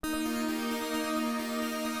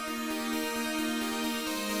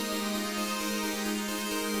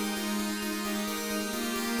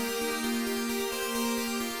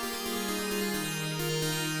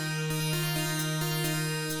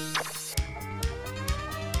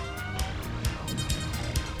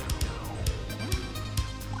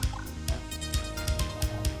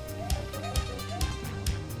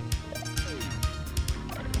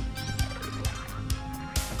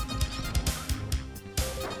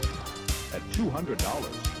$200,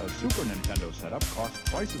 a Super Nintendo setup costs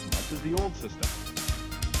twice as much as the old system.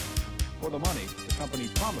 For the money, the company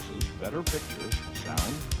promises better pictures,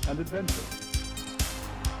 sound, and adventure.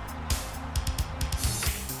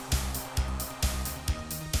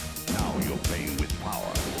 Now you're playing with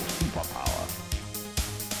power, superpower.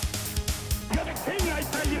 You're the king, I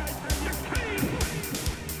tell you! The king!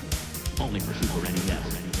 Only for Super NES.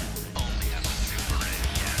 Only on Super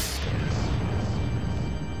NES.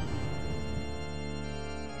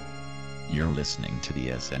 You're listening to the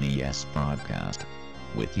SNES broadcast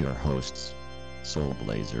with your hosts,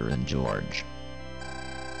 Soulblazer and George.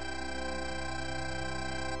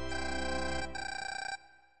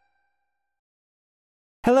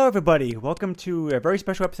 Hello, everybody. Welcome to a very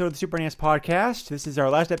special episode of the Super NES podcast. This is our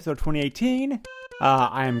last episode of 2018.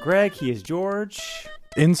 I am Greg. He is George.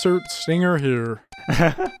 Insert stinger here.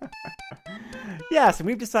 Yes, and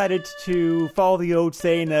we've decided to follow the old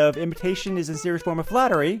saying of imitation is a serious form of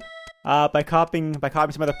flattery by copying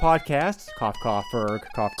some other podcasts. Cough, cough, Ferg,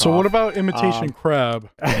 cough, cough. So what about imitation crab?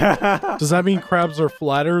 Does that mean crabs are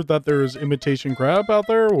flattered that there's imitation crab out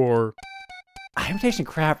there, or... Imitation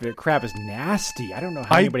crab is nasty. I don't know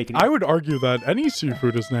how anybody can... I would argue that any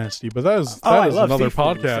seafood is nasty, but that is I another love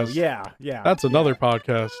seafood, podcast. So yeah. That's another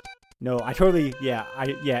podcast. No, I totally,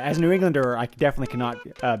 as a New Englander, I definitely cannot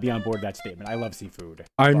be on board with that statement. I love seafood.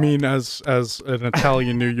 I mean, as an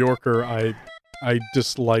Italian New Yorker, I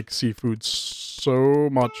dislike seafood so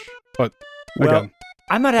much, but again...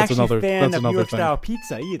 I'm not actually a fan of New York thing. Style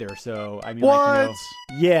pizza either, so I mean, what? Like,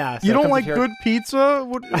 yeah. So you don't like good pizza?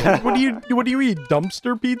 What do you eat?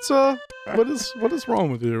 Dumpster pizza? What is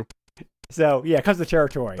wrong with you? So yeah, it comes to the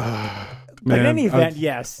territory. But in any event,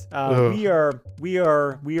 yes, we are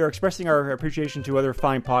expressing our appreciation to other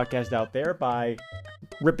fine podcasts out there by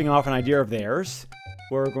ripping off an idea of theirs.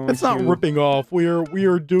 It's not ripping off. We're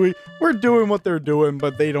doing what they're doing,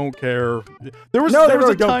 but they don't care. There was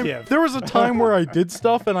a time where I did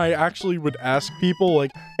stuff and I actually would ask people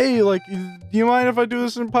like, "Hey, like, do you mind if I do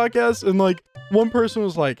this in a podcast?" And like one person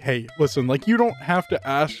was like, "Hey, listen, like you don't have to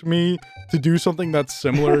ask me to do something that's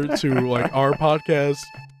similar to like our podcast.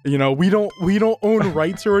 You know, we don't own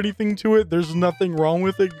rights or anything to it. There's nothing wrong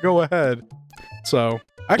with it. Go ahead." So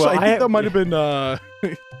actually, I think that might have been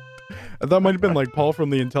that might have been like Paul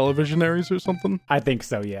from the Intellivisionaries or something. I think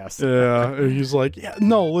so, yes. Yeah, he's like, yeah,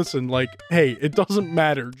 no, listen, like, hey, it doesn't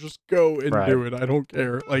matter. Just go and do it. I don't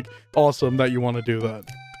care. Like, awesome that you want to do that.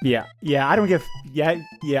 Yeah. I don't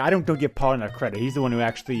give Paul enough credit. He's the one who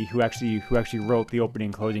actually wrote the opening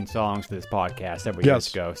and closing songs for this podcast several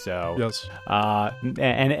years ago. So yes, and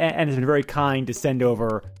has been very kind to send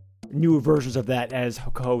over new versions of that as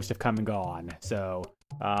hosts have come and gone. So.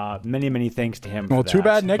 Many thanks to him. Well, for too that,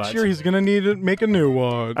 bad next year he's gonna need to make a new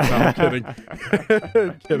one. No, I'm kidding.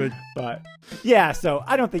 Kidding. But yeah, so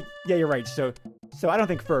I don't think. Yeah, you're right. So I don't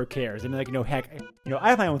think Ferg cares. I mean, like, heck, I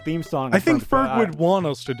have my own theme song. I think Ferg would want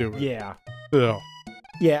us to do it. Yeah. Yeah.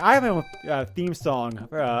 Yeah, I have my own theme song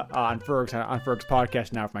on Ferg's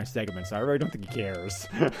podcast now for my segment, so I really don't think he cares.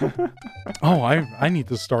 Oh, I need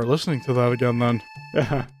to start listening to that again then.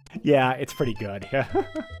 Yeah, it's pretty good. Yeah.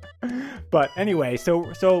 But anyway, so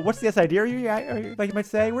what's this idea? Like you might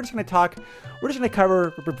say, we're just going to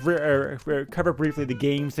cover briefly the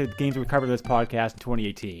games we covered in this podcast in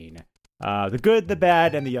 2018. The good, the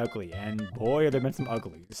bad, and the ugly. And boy, there have been some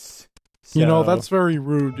uglies. So... that's very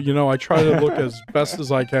rude. I try to look as best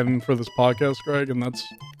as I can for this podcast, Greg, and that's...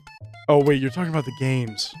 Oh, wait, you're talking about the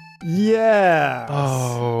games. Yeah.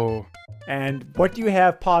 Oh. And what do you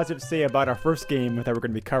have positive to say about our first game that we're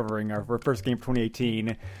going to be covering, our first game for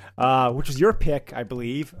 2018, which was your pick, I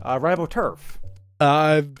believe, Rival Turf?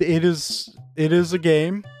 It is a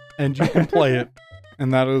game, and you can play it,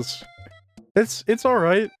 and that is, it's all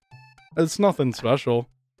right. It's nothing special,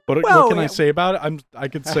 but what can I say about it? I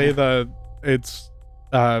could say that it's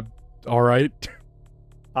all right.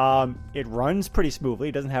 It runs pretty smoothly.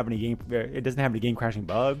 It doesn't have any game crashing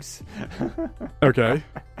bugs. Okay.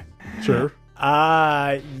 Sure.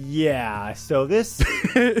 Yeah. So this.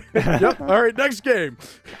 Yep. All right. Next game.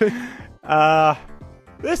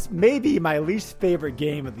 This may be my least favorite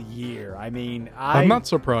game of the year. I mean, I'm not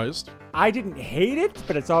surprised. I didn't hate it,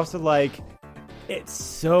 but it's also like, it's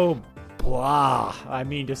so blah. I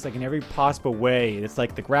mean, just like in every possible way. It's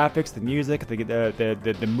like the graphics, the music,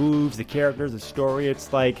 the moves, the characters, the story.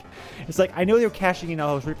 It's like I know they were cashing in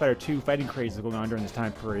all those Street Fighter 2 fighting crazes going on during this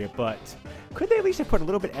time period, but could they at least have put a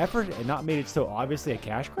little bit of effort and not made it so obviously a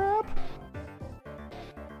cash grab?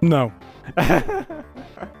 No.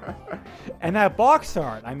 And that box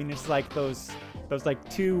art, I mean, it's like those like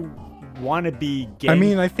two wannabe I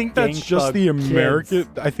mean, I think that's just the American.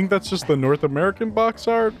 Kids. I think that's just the North American box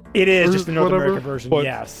art. It is or just the North whatever, American version. but,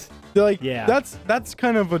 Yes. Like, Yeah. that's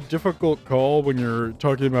kind of a difficult call when you're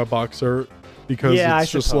talking about box art because Yeah,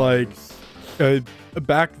 it's just like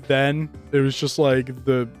back then it was just like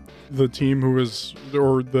the team who was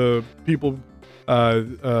or the people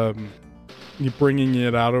bringing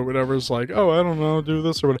it out or whatever is like, oh, I don't know, do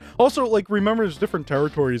this or whatever. Also, like, remember there's different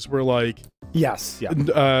territories where like Yes. Yeah.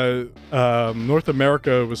 North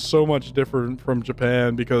America was so much different from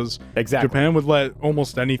Japan because Exactly. Japan would let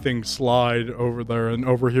almost anything slide over there, and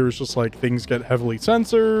over here it's just like things get heavily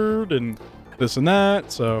censored and this and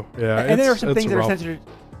that. So yeah, And there are some things rough. that are censored.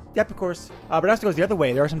 Yep, of course. But it also goes the other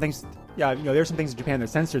way. There are some things. Yeah, there are some things in Japan that are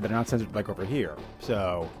censored that are not censored like over here.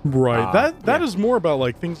 So Right. That yeah. is more about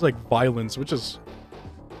like things like violence, which is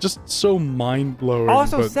just so mind blowing.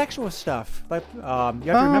 Also, sexual stuff. Like you have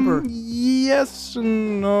to remember. Yes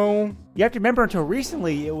and no. You have to remember until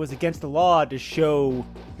recently it was against the law to show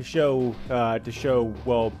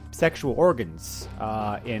well sexual organs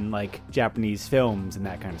in like Japanese films and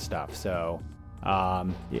that kind of stuff. So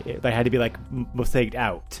they had to be like mosaiced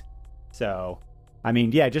out. So I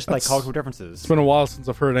mean, yeah, just like cultural differences. It's been a while since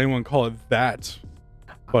I've heard anyone call it that.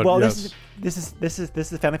 But well, yes. this is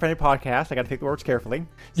a family friendly podcast. I got to pick the words carefully.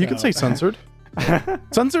 You can say censored.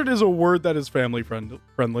 Censored is a word that is family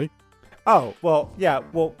friendly. Oh well, yeah.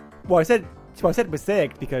 Well, I said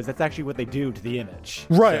mosaic because that's actually what they do to the image.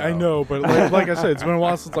 Right, So. I know, but like I said, it's been a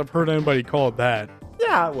while since I've heard anybody call it that.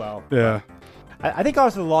 Yeah, well. Yeah. I think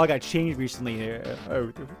also the law got changed recently.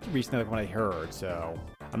 Like when I heard, so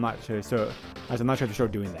I'm not sure. So I'm not sure if they're still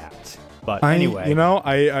doing that. But anyway,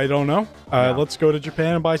 I don't know. Yeah. Let's go to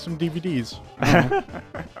Japan and buy some DVDs.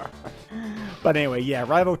 But anyway, yeah,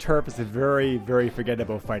 Rival Turf is a very, very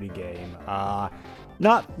forgettable fighting game.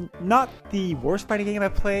 Not the worst fighting game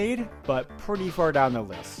I've played, but pretty far down the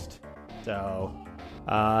list. So,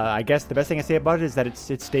 I guess the best thing I say about it is that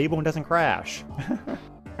it's stable and doesn't crash.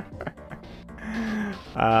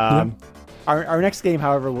 Our next game,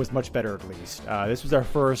 however, was much better at least. This was the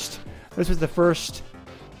first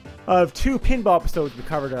of 2 pinball episodes we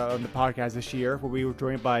covered on the podcast this year, where we were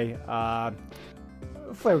joined by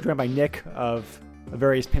Nick of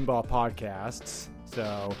various pinball podcasts.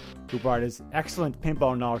 So, who brought his excellent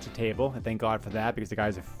pinball knowledge to the table, and thank God for that, because the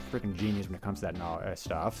guy's a freaking genius when it comes to that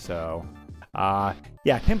stuff. So,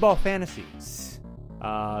 yeah, Pinball Fantasies,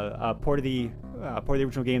 port of the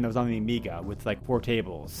original game that was on the Amiga with like 4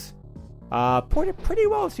 tables. Ported pretty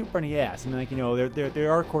well to Super NES. I mean, like,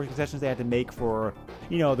 there are core concessions they had to make for,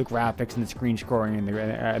 the graphics and the screen scoring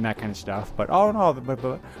and that kind of stuff. But all in all,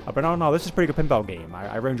 this is a pretty good pinball game.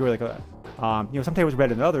 I really enjoy some tables were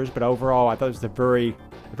better than others, but overall, I thought it was a very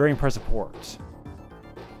impressive port.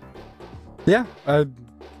 Yeah, I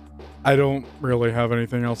don't really have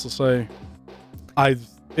anything else to say.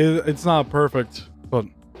 It's not perfect, but.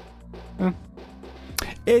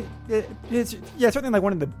 It's certainly like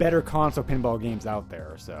one of the better console pinball games out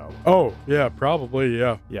there. So. Oh yeah, probably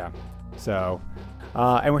yeah. Yeah. So,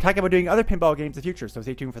 and we're talking about doing other pinball games in the future, so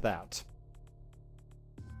stay tuned for that.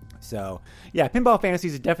 So yeah, Pinball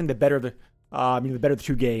Fantasies is definitely the better of the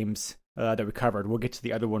 2 games that we covered. We'll get to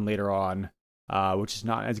the other one later on, which is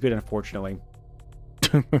not as good, unfortunately.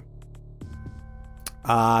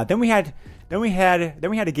 Then we had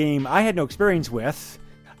a game I had no experience with.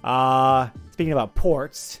 Speaking about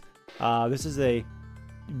ports, this is a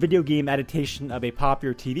video game adaptation of a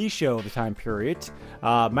popular TV show of the time period,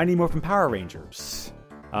 Mighty Morphin Power Rangers.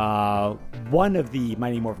 One of the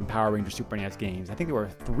Mighty Morphin Power Rangers Super NES games. I think there were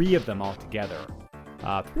 3 of them altogether.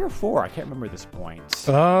 3 or 4, I can't remember at this point.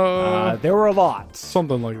 There were a lot.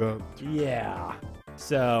 Something like that. Yeah.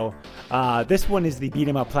 So, this one is the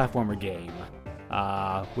beat-em-up platformer game,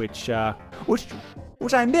 which I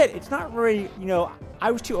admit, it's not very, I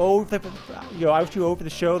was too old for the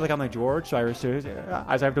show, like I'm like George, so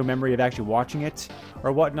I have no memory of actually watching it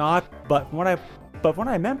or whatnot. But when I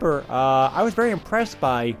remember, I was very impressed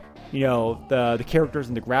by, the characters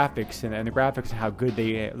and the graphics and the graphics and how good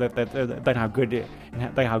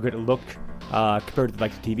how good it looked compared to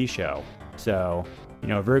like the TV show. So,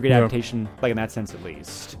 very good adaptation, like in that sense at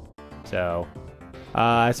least. So,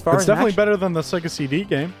 as far as it's definitely better than the Sega CD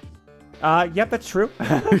game. Yep, that's true.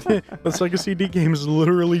 The Sega CD game is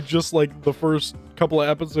literally just like the first couple of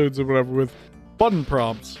episodes or whatever with button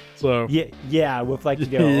prompts. So yeah, with like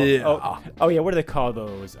yeah. oh yeah, what do they call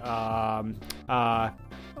those? I'm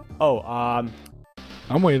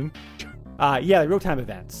waiting. Yeah, real-time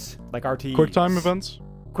events like RTs. QuickTime events.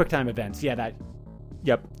 QuickTime events. Yeah, that.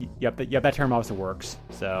 Yep. That term also works.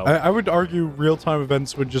 So I would argue real-time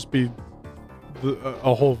events would just be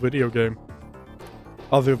a whole video game,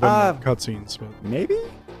 other than cutscenes. But maybe,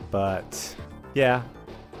 but yeah,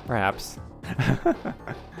 perhaps. I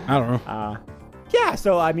don't know. Yeah,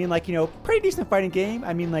 so I mean, like, pretty decent fighting game.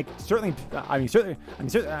 I mean, like, certainly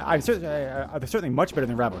certainly much better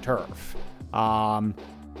than Rambo Turf.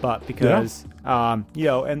 But because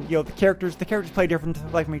the characters play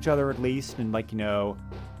different like from each other at least, and like the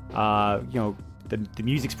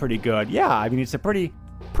music's pretty good. Yeah, I mean, it's a pretty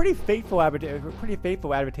faithful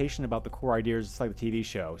adaptation about the core ideas, just like the TV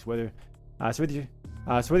show. So whether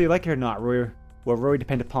you like it or not, will really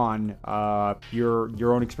depend upon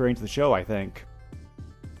your own experience of the show, I think.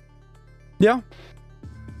 Yeah.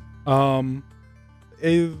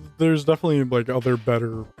 There's definitely like other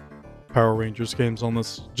better Power Rangers games on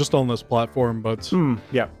this platform, but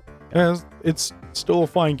yeah, it's still a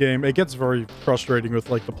fine game. It gets very frustrating with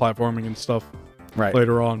like the platforming and stuff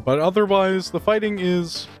later on, but otherwise the fighting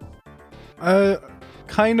is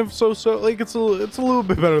kind of so-so. Like it's a little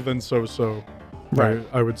bit better than so-so, right?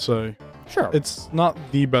 I would say. Sure. It's not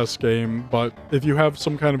the best game, but if you have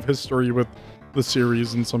some kind of history with the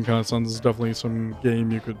series in some kind of sense, it's definitely some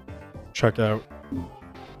game you could check out.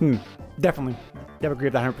 Definitely agree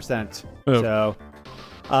with that 100%. Yeah. So,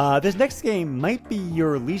 this next game might be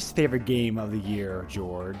your least favorite game of the year,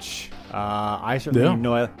 George. I certainly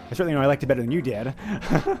know I liked it better than you did.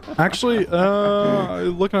 Actually,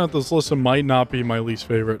 looking at this list, it might not be my least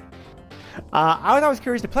favorite. I was always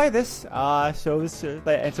curious to play this. So one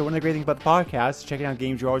of the great things about the podcast is checking out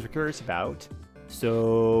games you're always curious about.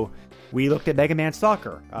 So we looked at Mega Man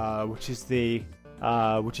Soccer, which is a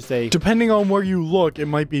depending on where you look, it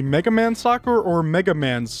might be Mega Man Soccer or Mega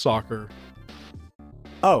Man Soccer.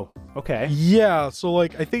 Oh, okay. Yeah, so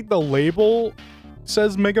like I think the label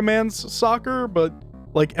says Mega Man's Soccer, but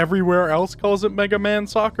like everywhere else calls it Mega Man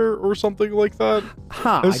Soccer or something like that.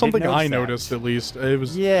 It was something I noticed at least. It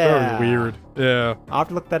was very weird. Yeah. I'll have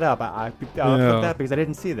to look that up. I'll have to look that up because I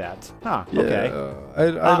didn't see that. Huh. Yeah, okay.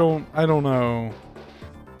 I don't know.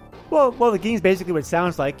 Well, the game's basically what it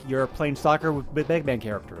sounds like. You're playing soccer with Mega Man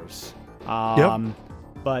characters.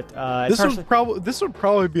 But this would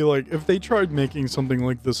probably be like if they tried making something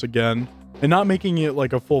like this again, and not making it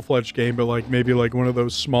like a full-fledged game, but like maybe like one of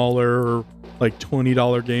those smaller like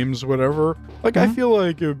 $20 games, whatever. Like I feel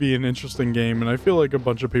like it would be an interesting game, and I feel like a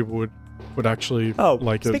bunch of people would actually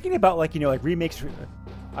like it. Speaking about like remakes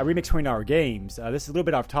 $20 games. This is a little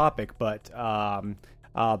bit off topic, but not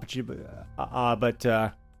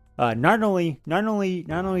only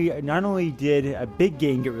did a big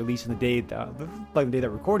game get released on the day that we're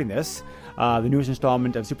recording this, the newest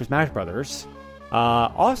installment of Super Smash Bros.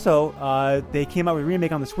 Also, they came out with a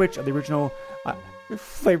remake on the Switch of the original,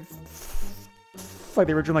 the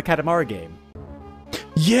original Katamari game.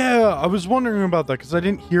 Yeah, I was wondering about that because I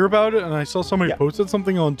didn't hear about it, and I saw somebody posted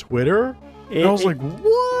something on Twitter, and I was like,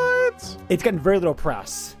 "What?" It's gotten very little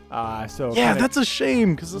press. That's a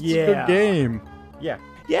shame because it's a good game.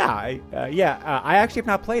 I actually have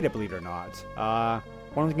not played it, believe it or not.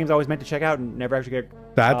 One of the games I always meant to check out and never actually get.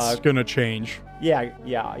 That's gonna change. Yeah.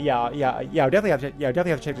 I'll definitely have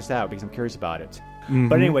to check this out because I'm curious about it. Mm-hmm.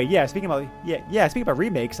 But anyway, speaking about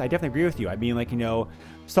remakes, I definitely agree with you. I mean, like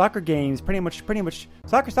soccer games, pretty much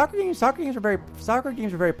soccer games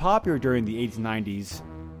were very popular during the 80s and 90s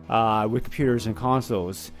with computers and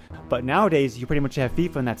consoles. But nowadays, you pretty much have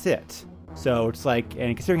FIFA and that's it. So it's like,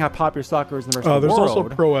 and considering how popular soccer is in the rest of the world... There's also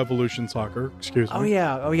Pro Evolution Soccer, excuse me. Oh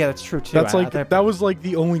yeah, that's true too. That was like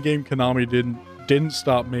the only game Konami didn't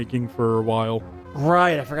stop making for a while.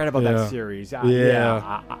 Right, I forgot about that series. I didn't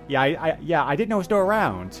know it was still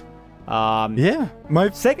around. My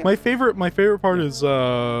favorite part is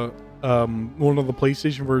one of the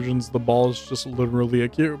PlayStation versions. The ball is just literally a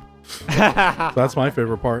cube. That's my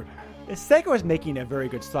favorite part. Sega was making a very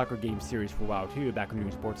good soccer game series for a while too, back when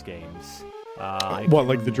doing sports games. The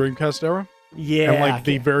Dreamcast era? Yeah, and like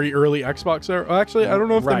the very early Xbox era. Actually, I don't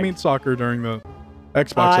know if they made soccer during the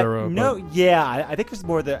Xbox era. No, but... yeah, I think it was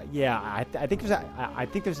more the I think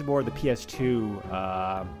it was more the PS2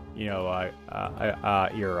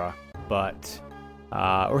 era, but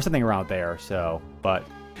or something around there. So, but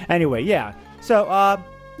anyway, yeah. So, I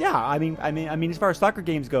mean, as far as soccer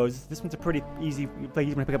games goes, this one's a pretty easy one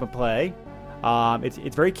to pick up and play.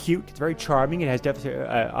 It's very cute. It's very charming. It has definitely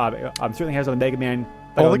certainly has a Mega Man.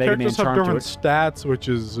 All the characters have different stats, which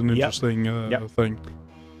is an interesting thing.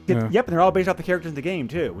 Yep, and they're all based off the characters in the game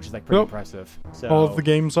too, which is like pretty impressive. So all of the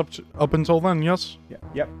games up until then, yes.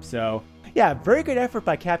 Yep. So very good effort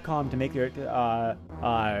by Capcom to make their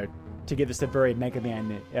to give this a very Mega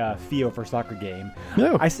Man feel for a soccer game.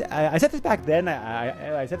 Yeah. I said this back then.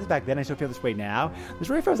 I said this back then. I still feel this way now. This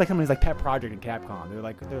really feels like somebody's like pet project in Capcom. They're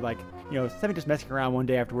like somebody just messing around one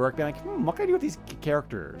day after work, being like, what can I do with these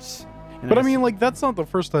characters? But I mean, like, that's not the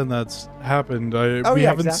first time that's happened.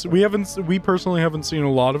 We personally haven't seen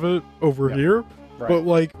a lot of it over here, right. But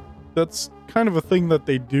like, that's kind of a thing that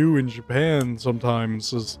they do in Japan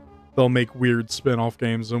sometimes. Is they'll make weird spin-off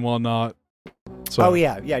games and whatnot. So,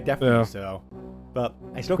 definitely. Yeah. So, but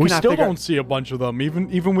I still we cannot still figure don't see a bunch of them,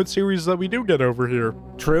 even with series that we do get over here.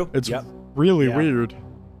 True. It's really weird.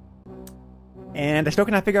 And I still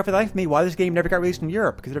cannot figure out for the life of me why this game never got released in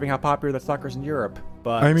Europe, considering how popular that soccer is in Europe.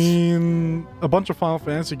 But I mean, a bunch of Final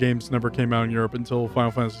Fantasy games never came out in Europe until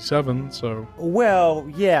Final Fantasy VII. So well,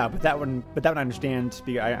 yeah, but that one I understand.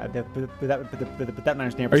 But that one I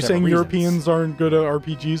understand. Are you saying reasons. Europeans aren't good at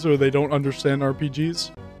RPGs or they don't understand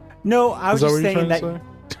RPGs? No, I was just saying that. Say?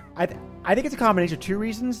 I think it's a combination of two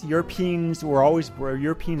reasons. Europeans have always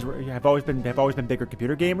been bigger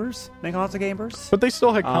computer gamers than console gamers. But they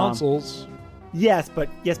still had consoles. Yes, but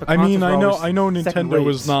I mean, I know Nintendo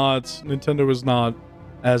was not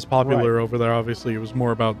as popular over there. Obviously, it was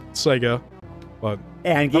more about Sega. But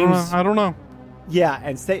and games, I don't know. Yeah,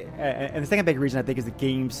 and the second big reason I think is that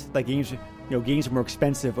games are more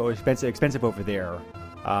expensive over there,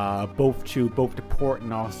 both to port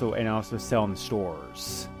and also sell in the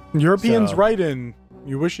stores. Europeans write in.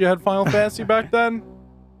 You wish you had Final Fantasy back then?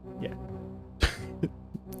 Yeah.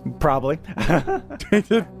 Probably.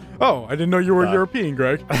 Oh, I didn't know you were European,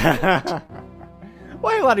 Greg. Well, I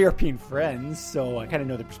have a lot of European friends, so I kind of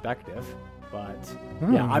know the perspective. But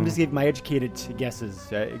yeah, I'm just giving my educated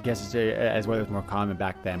guesses as whether it was more common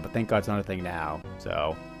back then. But thank God it's not a thing now.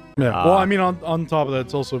 So yeah. Well, I mean, on top of that,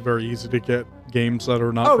 it's also very easy to get games that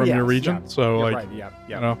are not from your region. Yeah. So yeah, like, right, yeah.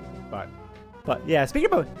 you know. But yeah, speaking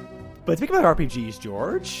about RPGs,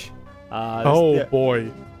 George.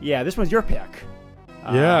 Boy. Yeah, this one's your pick.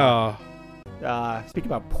 Yeah.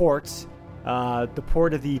 Speaking about ports, the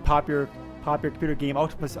port of the popular computer game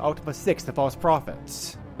Ultima 6: The False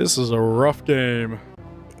Prophets. This is a rough game.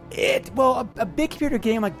 A big computer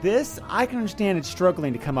game like this, I can understand it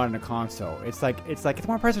struggling to come out on a console. It's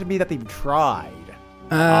more impressive to me that they've tried.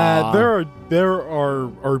 There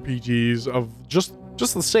are RPGs of just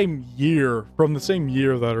the same year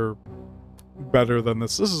that are better than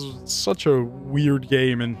this. This is such a weird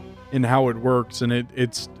game in how it works, and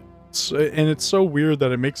it's so weird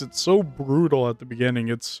that it makes it so brutal at the beginning.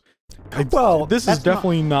 This is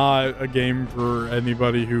definitely not a game for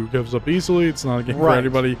anybody who gives up easily. It's not a game for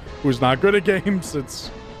anybody who's not good at games. There's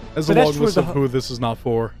a long list of who this is not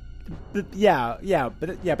for. But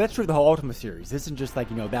that's true of the whole Ultima series. This isn't just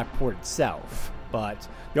that port itself, but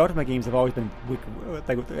the Ultima games have always been wicked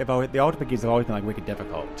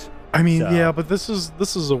difficult. I mean, but this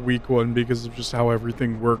is a weak one because of just how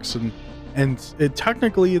everything works, and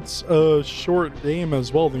technically it's a short game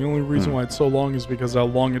as well. The only reason why it's so long is because how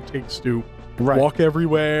long it takes to walk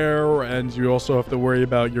everywhere, and you also have to worry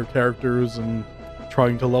about your characters and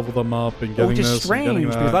trying to level them up and getting this and getting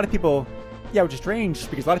that. Because a lot of people. Yeah, which is strange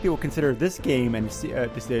because a lot of people consider this game and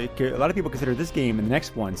the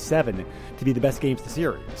next one, 7, to be the best games of the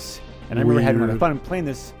series. And I remember having a lot of fun playing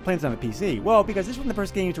this on the PC. Well, because this was one of the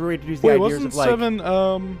first games to really introduce the ideas of Seven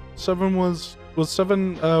was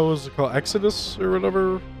 7 was it called Exodus or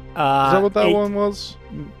whatever? Is that what that 8, one was?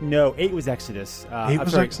 No, 8 was Exodus. 8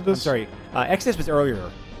 was Exodus? I'm sorry. Exodus was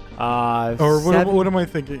earlier. What am I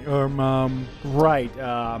thinking? Right.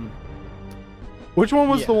 Which one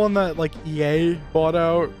was the one that EA bought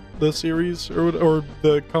out the series or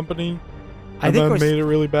the company? And then made it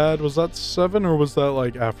really bad. Was that 7 or was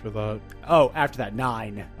that after that? Oh, after that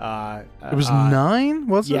 9. It was 9,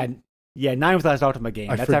 was it? Yeah, 9 was the last Ultima game.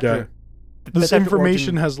 That's forget. After. This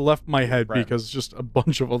information has left my head because just a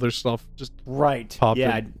bunch of other stuff just popped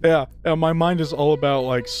in. Yeah. My mind is all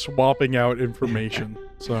about swapping out information.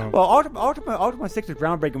 So well, Ultima 6 was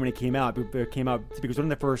groundbreaking when it came out. It came out because one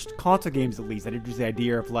of the first console games, at least, that introduced the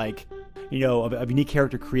idea of of unique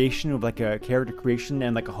character creation, of a character creation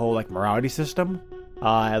and a whole morality system,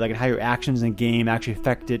 how your actions in game actually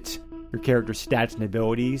affected your character's stats and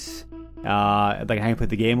abilities, how you play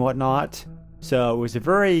the game and whatnot. So it was a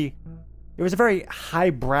very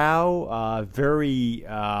highbrow, very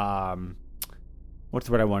what's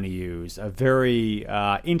the word I want to use? A very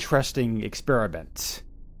interesting experiment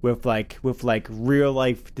with real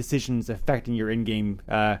life decisions affecting your in-game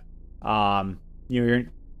your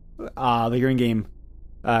in-game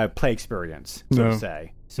play experience, so to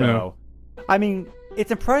say. So I mean, it's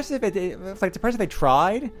impressive. It's impressive they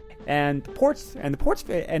tried. And the ports, and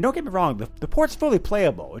don't get me wrong, the port's fully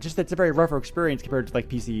playable. It's just that it's a very rougher experience compared to like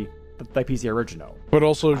PC original. But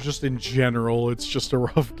also, just in general, it's just a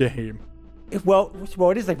rough game. Well,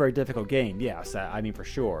 it is like a very difficult game. Yes, I mean for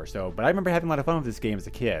sure. So, but I remember having a lot of fun with this game as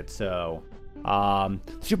a kid. So,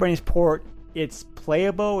 Super NES port, it's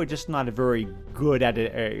playable. It's just not a very good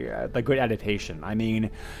good adaptation. I mean,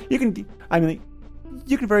 you can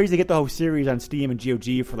very easily get the whole series on Steam and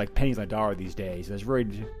GOG for like pennies on a dollar these days. There's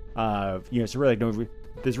really, there's really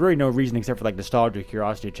no reason except for like nostalgia or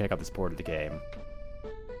curiosity to check out this port of the game.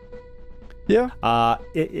 Yeah.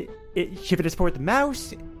 If it support the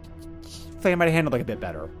mouse, I think I might have handled like a bit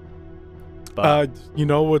better. But, you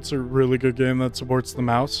know what's a really good game that supports the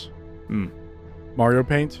mouse? Mario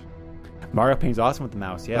Paint. Mario Paint's awesome with the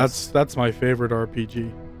mouse. Yes. That's my favorite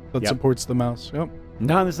RPG that supports the mouse. Yep.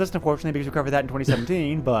 Not on this list, unfortunately, because we covered that in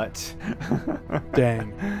 2017. But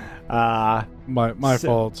dang. My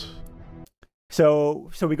fault. So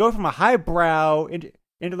we go from a highbrow,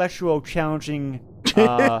 intellectual, challenging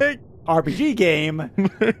RPG game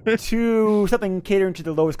to something catering to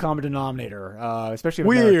the lowest common denominator, especially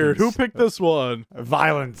weird. Americans. Who picked this one?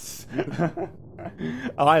 Violence.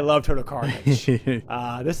 Oh, I love Total Carnage.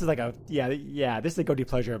 This is like this is a guilty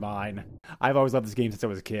pleasure of mine. I've always loved this game since I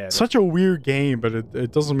was a kid. Such a weird game, but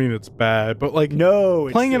it doesn't mean it's bad. But like,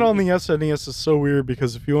 playing it on the SNES is so weird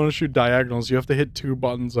because if you want to shoot diagonals, you have to hit 2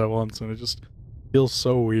 buttons at once, and it just feels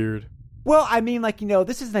so weird. Well, I mean, like,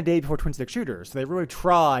 this isn't a day before twin stick shooters, so they really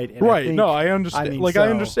tried. And right? I think, no, I understand. I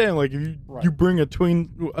understand. Like, if you bring a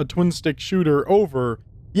twin stick shooter over,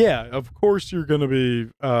 yeah, of course you're gonna be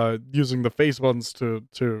using the face buttons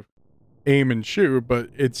to aim and shoot, but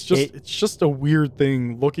it's just a weird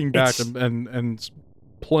thing looking back and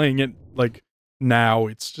playing it like now.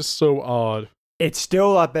 It's just so odd. It's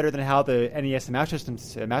still a lot better than how the NES and Master System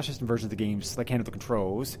versions of the games like handle the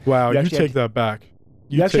controls. Wow, you take that back.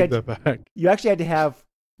 You actually had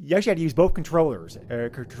to use both controllers.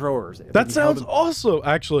 That sounds awesome.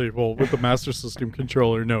 Actually, well, with the Master System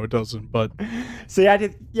controller, no, it doesn't. But so you had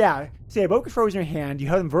both controllers in your hand. You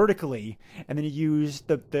held them vertically, and then you use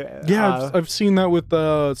the I've seen that with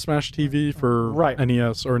the Smash TV for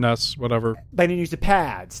NES or NES, whatever. Then you use the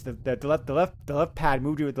pads. The left pad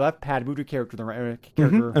moved your character. The right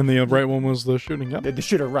character, and the right one was the shooting. Yeah, the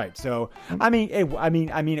shooter. Right. So I mean,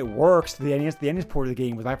 it works. The NES port of the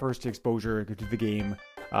game was my first exposure to the game.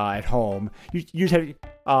 At home, you just have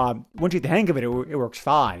once you get the hang of it, it works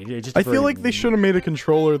fine. I feel like they should have made a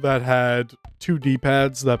controller that had 2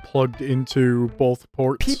 D-pads that plugged into both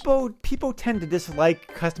ports. People tend to dislike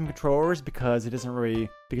custom controllers because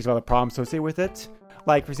because of all the problems associated with it.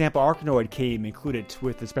 Like for example, Arkanoid came included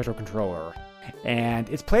with the special controller, and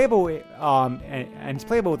it's playable. And it's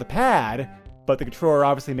playable with the pad, but the controller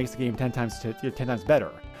obviously makes the game 10 times better.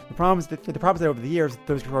 The problem is that over the years,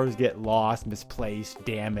 those controllers get lost, misplaced,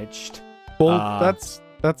 damaged. Well,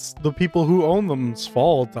 that's the people who own them's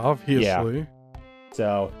fault, obviously. Yeah.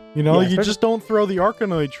 So you just don't throw the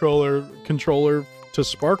Arkanoid controller to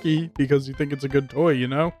Sparky because you think it's a good toy,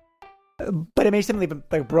 But it may simply be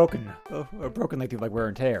like broken like wear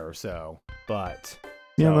and tear. But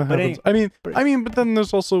that happens. But then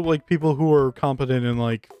there's also like people who are competent in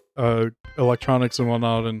like electronics and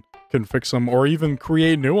whatnot and can fix them or even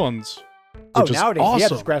create new ones. Nowadays,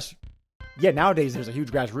 awesome. Nowadays there's a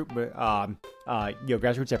huge grassroots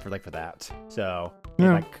effort for that. So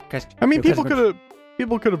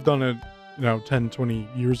people could have done it 10, 20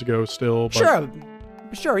 years ago still. But,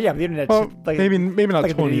 sure, yeah. But the internet, maybe not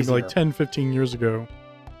 20, but like 10, 15 years ago.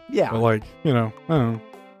 Yeah, but I don't know.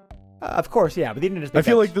 Of course, yeah. But the internet. I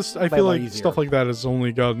feel like stuff like that has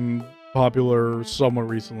only gotten popular somewhat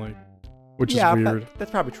recently. Which is weird. That's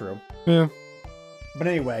probably true. Yeah. But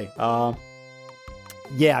anyway, Total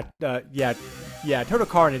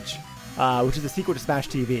Carnage, which is the sequel to Smash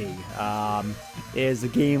TV, is a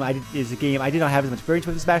game I did not have as much experience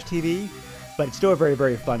with the Smash TV, but it's still a very,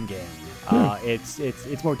 very fun game.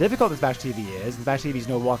 It's more difficult than Smash TV is. Smash TV is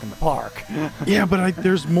no walk in the park. Yeah, but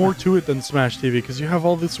there's more to it than Smash TV because you have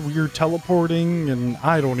all this weird teleporting, and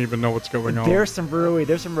I don't even know what's going on. There's some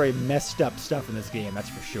very messed up stuff in this game, that's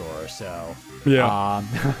for sure. So yeah,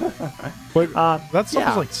 but that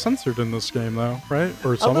stuff is like censored in this game, though, right?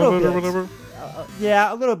 Or some of it, or whatever.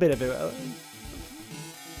 A little bit of it. A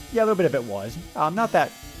little bit of it was not that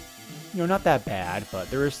bad, but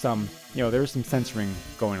there is some. There's some censoring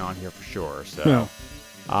going on here for sure. So,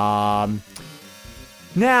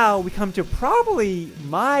 now we come to probably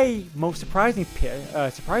my most surprising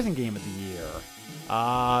game of the year.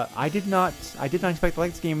 I did not expect to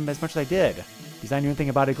like this game as much as I did because I knew anything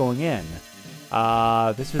about it going in.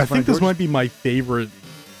 This might be my favorite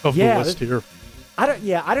of the list here. I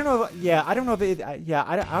don't know if it,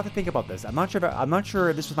 I have to think about this. I'm not sure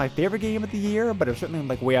if this was my favorite game of the year, but it was certainly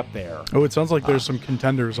like way up there. Oh, it sounds like there's some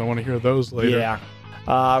contenders. I want to hear those later.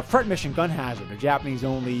 Yeah. Front Mission Gun Hazard, a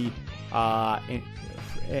Japanese-only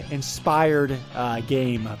inspired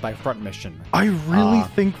game by Front Mission. I really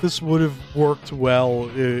think this would have worked well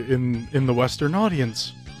in the Western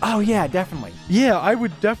audience. Oh yeah, definitely. Yeah, I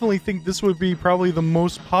would definitely think this would be probably the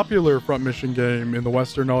most popular Front Mission game in the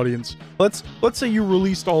Western audience. Let's say you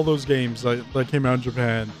released all those games that came out in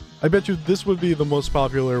Japan. I bet you this would be the most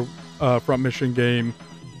popular Front Mission game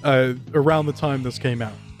around the time this came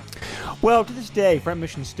out. Well, to this day, Front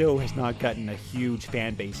Mission still has not gotten a huge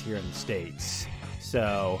fan base here in the States.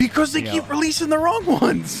 So because they keep releasing the wrong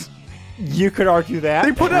ones. You could argue that.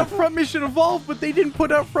 They put out Front Mission Evolved, but they didn't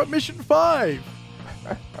put out Front Mission 5.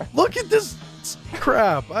 Look at this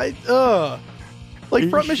crap. Front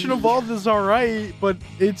Mission Evolved is alright, but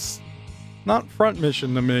it's not Front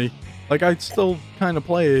Mission to me. Like, I'd still kind of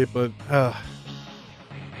play it, but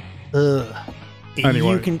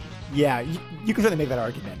anyway. You can certainly make that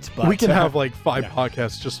argument. But we can have like 5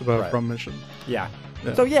 podcasts just about Front Mission. Yeah.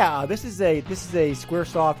 So this is a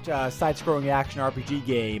SquareSoft side-scrolling action RPG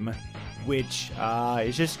game, which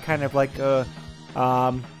is just kind of like a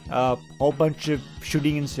whole bunch of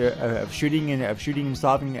shooting and solving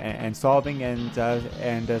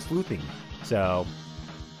and sleuthing. So,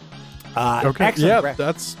 okay,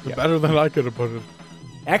 that's better than I could have put it.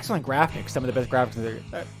 Excellent graphics, some of the best graphics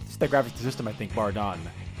the graphics system, I think, bar none.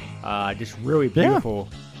 Just really beautiful,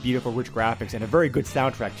 rich graphics, and a very good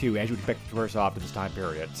soundtrack too, as you would expect from SquareSoft at this time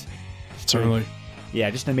period. Certainly.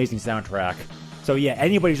 Just an amazing soundtrack. So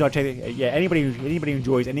anybody who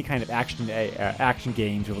enjoys any kind of action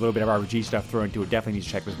games with a little bit of RPG stuff thrown into it definitely needs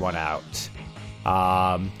to check this one out.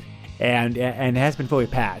 And it has been fully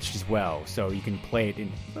patched as well, so you can play it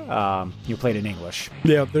in in English.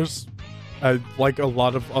 Yeah, there's like a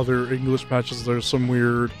lot of other English patches. There's some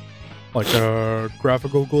weird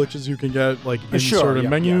graphical glitches you can get like in certain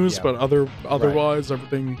menus, but otherwise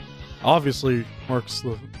everything obviously works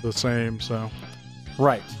the same. So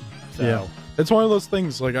it's one of those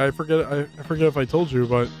things. Like I forget if I told you,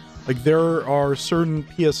 but like there are certain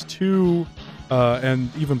PS2 and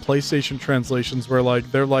even PlayStation translations where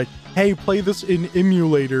like they're like, hey, play this in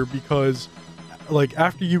emulator because like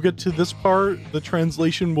after you get to this part, the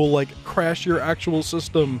translation will like crash your actual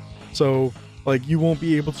system. So like you won't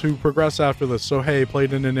be able to progress after this. So hey, play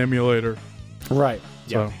it in an emulator. Right.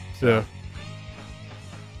 So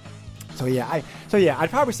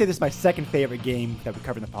I'd probably say this is my second favorite game that we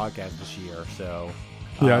covered in the podcast this year. So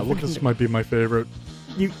I think this might be my favorite.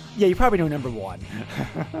 You probably know number one,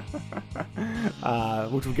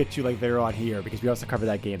 which we'll get to like later on here because we also covered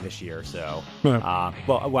that game this year. So, well,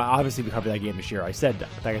 obviously we covered that game this year. I said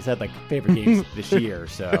like favorite games this year.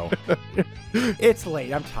 So it's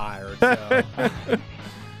late. I'm tired.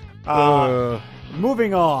 So.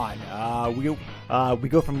 Moving on, we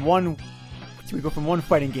go from one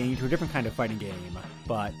fighting game to a different kind of fighting game,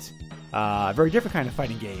 but a very different kind of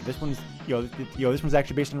fighting game. This one's this one's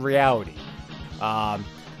actually based on reality.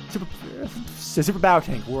 Super Battle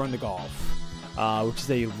Tank War in the Gulf, which is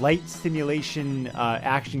a light simulation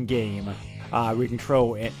action game where you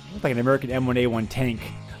control like an American M1A1 tank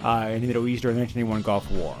in the Middle East during the 1981 Gulf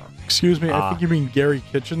War. Excuse me, I think you mean Gary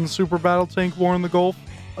Kitchen's Super Battle Tank War in the Gulf?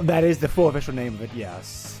 That is the full official name of it,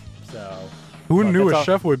 yes. So, who knew a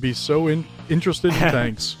chef would be so interested in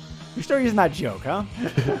tanks? You're still using that joke, huh?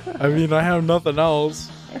 I mean, I have nothing else.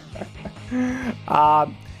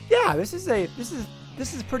 This is a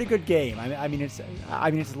pretty good game. I mean it's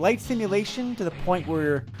light simulation to the point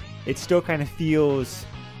where it still kind of feels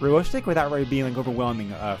realistic without really being like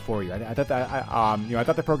overwhelming for you. I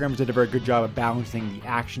thought the programmers did a very good job of balancing the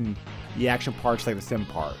action parts like the sim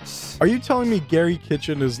parts. Are you telling me Gary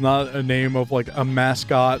Kitchen is not a name of like a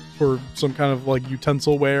mascot for some kind of like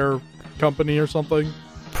utensilware company or something?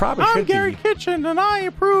 Probably. I'm Gary Kitchen and I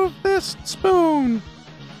approve this spoon.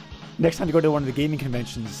 Next time you go to one of the gaming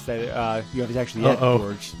conventions that you have actually at,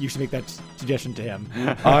 George, you should make that suggestion to him.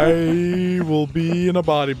 I will be in a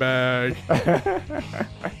body bag. And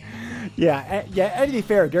to be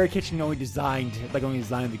fair, Gary Kitchen only designed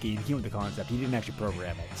the game. He went the concept. He didn't actually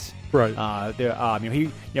program it. Right. He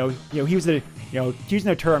was the using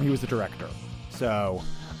the term, he was the director. So,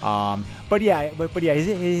 his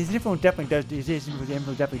influence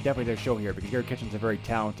definitely does show here because Gary Kitchen's a very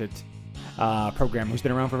talented programmer who's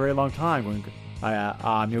been around for a very long time, going back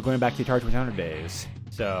to the Atari 2600 days.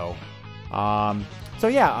 So,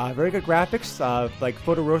 very good graphics, like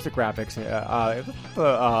photorealistic graphics,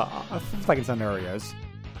 like in some areas.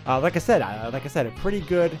 like I said, a pretty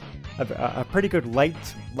good light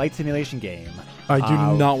simulation game. I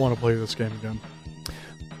do not want to play this game again.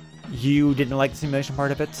 You didn't like the simulation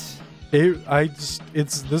part of it?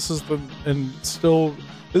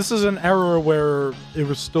 This is an era where it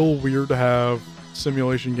was still weird to have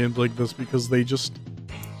simulation games like this because they just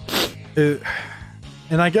and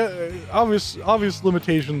I get obvious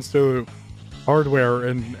limitations to hardware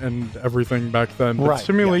and everything back then, but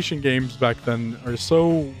simulation games back then are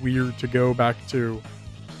so weird to go back to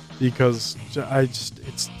because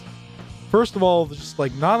it's first of all just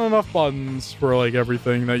like not enough buttons for like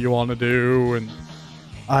everything that you want to do, and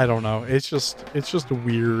I don't know, it's just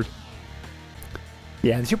weird.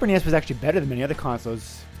 Yeah, the Super NES was actually better than many other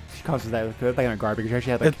consoles that were like on garbage because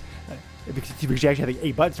you actually had like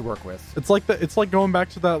 8 buttons to work with. It's like going back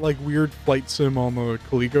to that like weird flight sim on the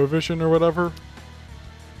ColecoVision or whatever.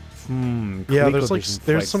 Yeah,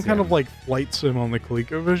 there's some kind of like flight sim on the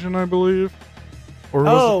ColecoVision, I believe. Or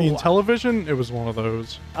was it the Intellivision? It was one of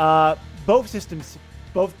those. Both systems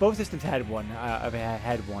had one.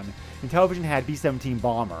 Had one. Intellivision had B-17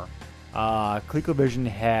 Bomber. ColecoVision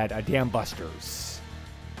had Dam Busters.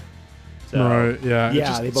 So, right,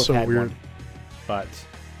 yeah. They both so had weird. one. But,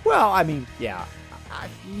 well, I mean, yeah. I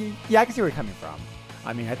can see where you're coming from.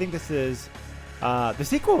 I mean, I think this is the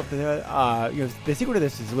sequel. The sequel to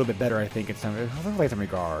this is a little bit better, I think, in some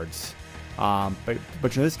regards. But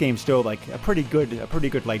this game's still like a pretty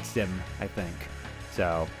good light sim, I think.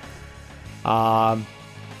 So,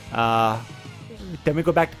 then we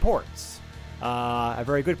go back to ports. A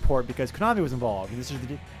very good port because Konami was involved, and this was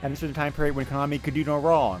the time period when Konami could do no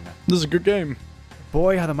wrong. This is a good game.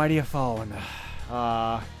 Boy, how the mighty have fallen.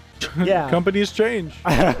 Yeah. Companies change.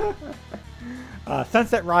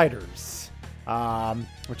 Sunset Riders,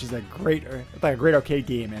 which is a great arcade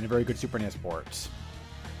game and a very good Super NES port.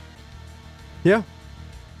 Yeah.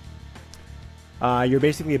 You're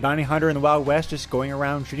basically a bounty hunter in the Wild West, just going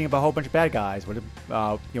around shooting up a whole bunch of bad guys. What's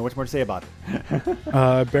more to say about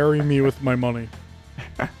it? Bury me with my money.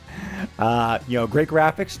 Great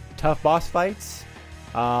graphics, tough boss fights,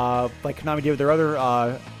 like Konami did with their other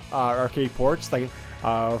arcade ports, like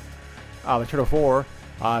Turtle 4.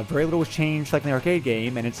 Very little was changed, like in the arcade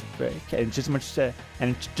game, and it's just as much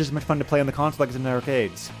fun to play on the console like it's in the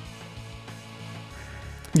arcades.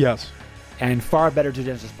 Yes. And far better to the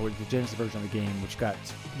Genesis version of the game, which got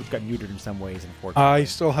neutered in some ways, unfortunately. I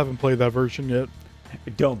still haven't played that version yet.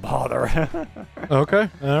 Don't bother. Okay,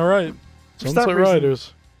 all right. Sunset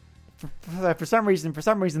Riders. For some reason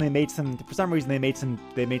they made some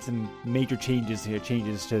major changes to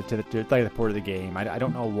the port of the game. I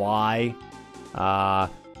don't know why.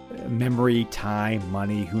 Memory, time,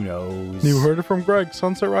 money, who knows? You heard it from Greg.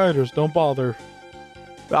 Sunset Riders. Don't bother.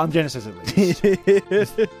 On Genesis, at least.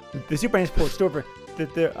 The Super NES port still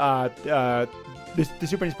the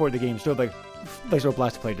Super NES port of the game still like a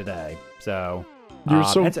blast to play today. So you're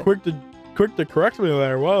so quick to correct me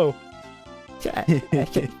there. Whoa.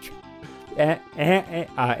 and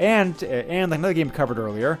like another game covered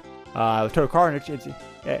earlier, Total Carnage. It's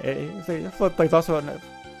also an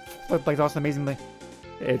amazing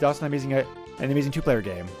 2-player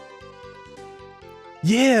game.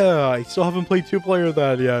 Yeah, I still haven't played 2-player of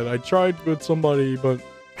that yet. I tried with somebody, but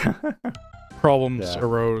problems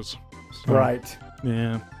arose. So, right.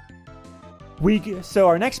 Yeah. So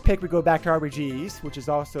our next pick, we go back to RPGs, which is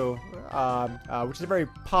also a very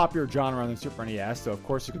popular genre on the Super NES. So of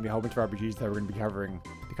course there's gonna be a whole bunch of RPGs that we're gonna be covering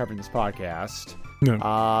this podcast.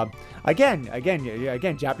 No.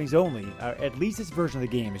 Again, Japanese only. At least this version of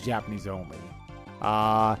the game is Japanese only.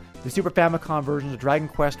 The Super Famicom versions of Dragon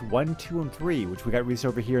Quest 1, 2, and 3, which we got released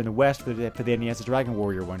over here in the West for the NES as Dragon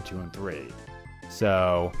Warrior 1, 2, and 3.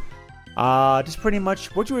 So, just pretty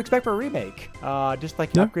much what you would expect for a remake. Just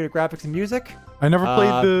like upgraded graphics and music. I never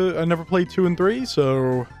played 2 and 3,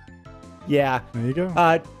 so yeah. There you go.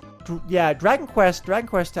 Dragon Quest has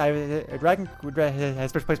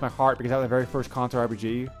special place in my heart because that was the very first console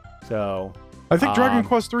RPG. So I think Dragon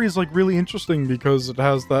Quest 3 is like really interesting because it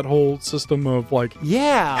has that whole system of like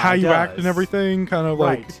how you act and everything kind of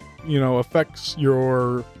like affects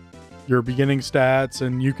your beginning stats,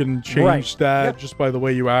 and you can change that just by the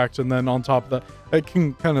way you act, and then on top of that it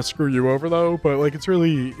can kind of screw you over though, but like it's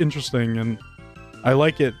really interesting and I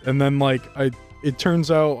like it. And then like it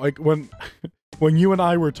turns out like when you and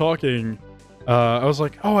I were talking, I was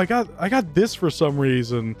like, oh, I got this for some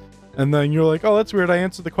reason. And then you're like, oh, that's weird. I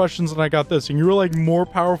answered the questions and I got this. And you were like more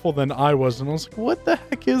powerful than I was. And I was like, what the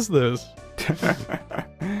heck is this?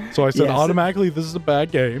 So I said, automatically, this is a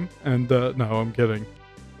bad game. And no, I'm kidding.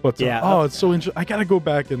 But Yeah, it's so interesting. I gotta go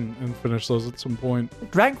back and finish those at some point.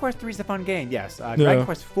 Dragon Quest 3 is a fun game. Yes, Dragon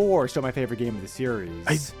Quest 4 is still my favorite game of the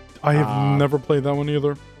series. I have never played that one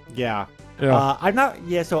either. Yeah. Yeah. I'm not.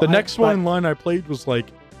 Yeah. So the next one in line I played was like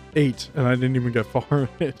 8, and I didn't even get far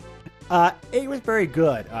in it. 8 was very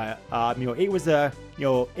good. 8 was a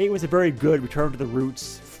very good return to the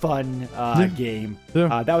roots, fun game.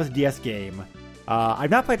 Yeah. That was a DS game. I've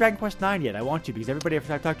not played Dragon Quest 9 yet. I want to because everybody I've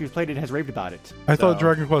talked to who's played it has raved about it. I thought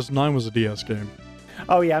Dragon Quest 9 was a DS game.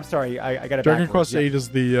 Oh yeah, I'm sorry. I got it. Dragon backwards. Quest 8 is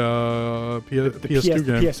the PS2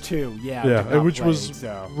 game. PS2, yeah. Yeah, which was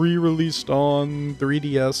re-released on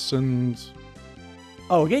 3DS and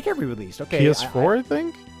Oh, it got re-released. Okay. PS4, I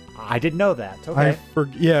think. I didn't know that. Okay.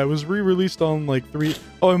 Yeah, it was re-released on like 3.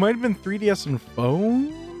 Oh, it might have been 3DS and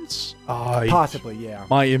phones. Possibly, yeah.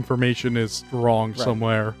 My information is wrong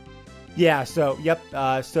somewhere. Yeah. So, yep.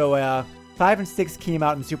 5 and 6 came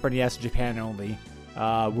out in Super NES Japan only,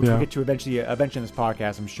 which we'll get to eventually in this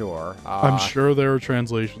podcast, I'm sure. I'm sure there are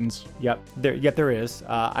translations. Yep. There is.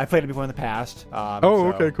 I played it before in the past.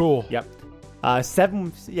 Okay, cool. Yep. 7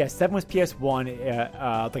 was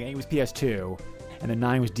PS1. Like 8 was PS2. And then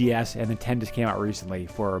 9 was DS, and then 10 just came out recently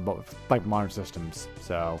for both like modern systems.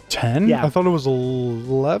 So 10? Yeah. I thought it was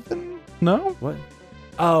 11. No. What?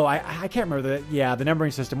 Oh, I can't remember the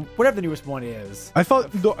numbering system. Whatever the newest one is. I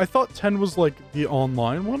thought 10 was like the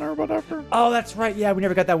online one or whatever. Oh, that's right. Yeah, we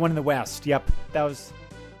never got that one in the West. Yep, that was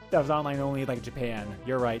online only, like Japan.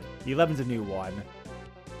 You're right. The 11's a new one.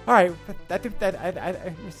 All right, I think that I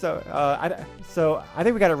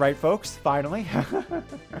think we got it right, folks. Finally.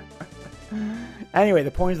 Anyway,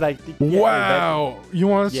 the point is like, wow, you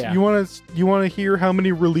want to hear how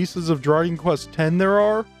many releases of Dragon Quest X there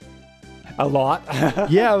are? A lot.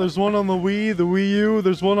 Yeah, there's one on the Wii, the Wii U.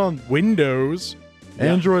 There's one on Windows,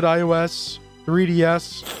 Android, iOS,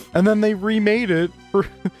 3DS, and then they remade it for.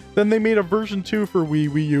 Then they made a version 2 for Wii,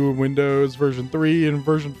 Wii U, and Windows, version 3 and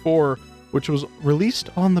version 4, which was released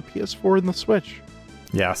on the PS4 and the Switch.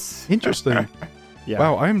 Yes. Interesting. Yeah.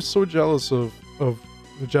 Wow, I am so jealous of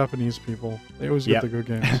the Japanese people. They always get the good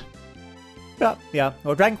games. Yeah.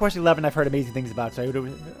 Well, Dragon Quest 11, I've heard amazing things about, so I do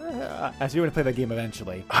want to play that game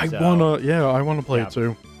eventually. I want to play it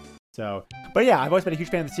too. So, but yeah, I've always been a huge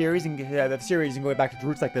fan of the series, and going back to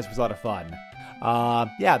roots like this was a lot of fun.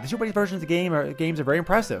 The Super NES versions of the games are very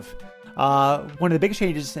impressive. One of the biggest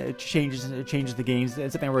changes the games,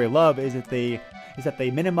 and something I really love, is that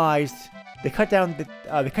they minimized, they cut down the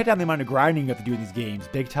amount of grinding you have to do in these games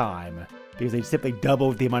big time, because they simply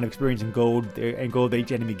doubled the amount of experience and gold that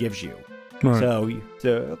each enemy gives you. Right. So you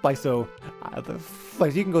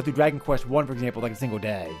can go through Dragon Quest 1, for example, like a single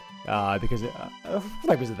day, because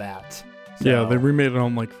of that. So, yeah, they remade it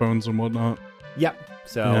on like phones and whatnot. Yep.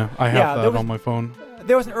 So yeah, I have that on my phone.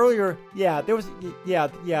 There was an earlier, There was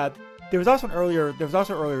also an earlier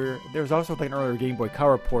Game Boy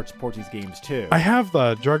Color ports these games too. I have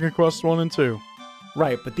that Dragon Quest 1 and 2.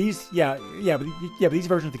 Right, but these, but these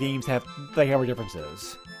versions of the games have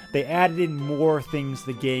differences. They added in more things to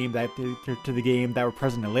the game that were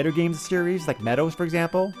present in later games of the series, like Meadows, for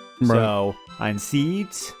example. Right. So and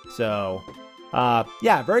Seeds. So,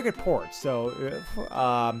 very good ports. So,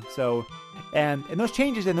 and those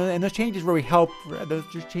changes really help. Those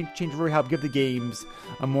changes really help give the games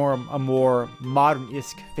a more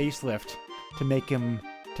modern-esque facelift to make them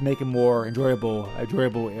more enjoyable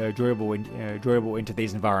in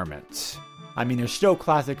today's environment. I mean, there's still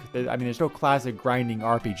classic grinding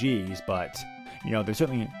RPGs, but they're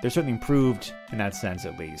certainly improved in that sense,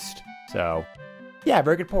 at least. So, yeah,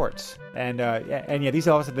 very good ports, and these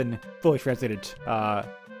have also been fully translated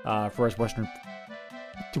for us Western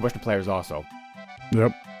players also.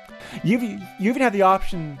 Yep. You even have the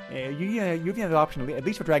option. You even have the option, at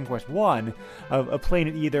least for Dragon Quest 1, of playing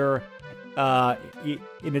it either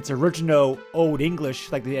in its original Old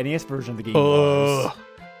English, like the NES version of the game was,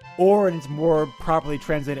 or in its more properly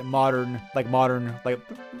translated modern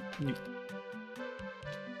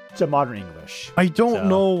English. I don't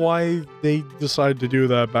know why they decided to do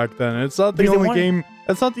that back then. It's not the only game.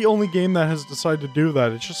 It's not the only game that has decided to do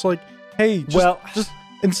that. It's just like, hey, just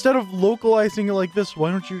instead of localizing it like this,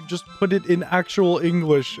 why don't you just put it in actual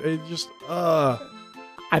English? It just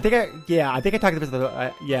I think I talked about this.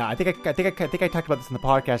 I think I talked about this in the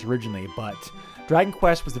podcast originally, but Dragon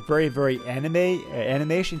Quest was a very, very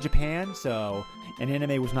animation in Japan, so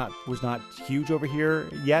anime was not huge over here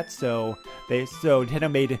yet. So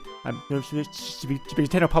Nintendo made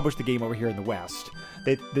Nintendo published the game over here in the West.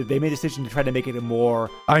 They made a decision to try to make it a more.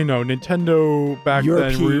 I know Nintendo back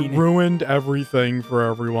European, then ruined everything for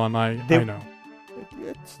everyone. I know.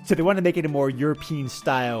 so they wanted to make it a more European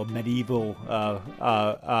style medieval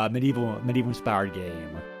inspired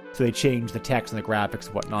game. So they changed the text and the graphics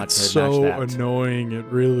and whatnot to match that. So annoying, it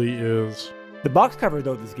really is. The box cover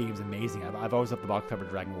though, of this game is amazing. I've always loved the box cover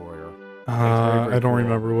of Dragon Warrior. I don't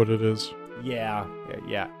remember what it is. Yeah.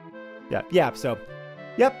 So,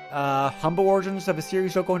 humble origins of a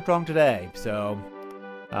series still going strong today. So,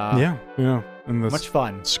 yeah, in this much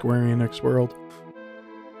fun. Square Enix world.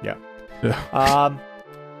 Yeah.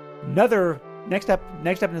 Next up in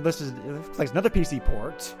the list is, it looks like another PC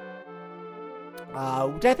port.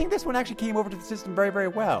 Which I think this one actually came over to the system very, very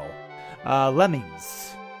well.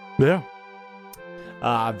 Lemmings. Yeah.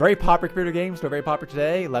 Very popular computer game, still very popular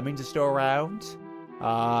today. Lemmings is still around.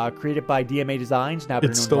 Created by DMA Designs, now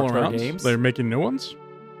It's still around. Games. They're making new ones.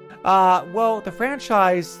 Well, the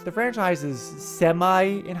franchise is semi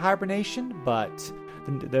in hibernation, but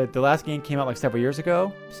the last game came out like several years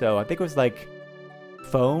ago, so I think it was like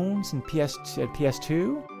phones and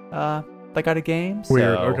PS2 that got a game.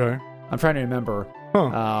 Weird. So Okay. I'm trying to remember.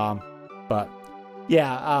 Huh. But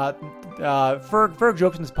yeah, Ferg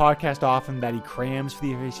jokes in this podcast often that he crams for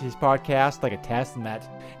his podcast like a test, and that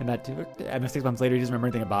 6 months later he doesn't remember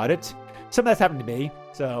anything about it. Something that's happened to me.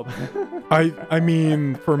 So I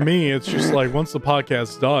mean, for me, it's just like once the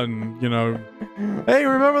podcast's done, hey,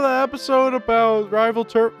 remember that episode about Rival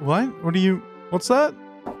Turf? What? What's that?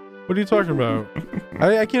 What are you talking about?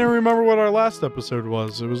 I can't even remember what our last episode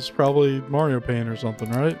was. It was probably Mario Paint or something,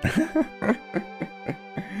 right?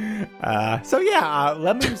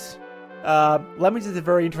 Lemmings is a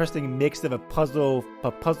very interesting mix of a puzzle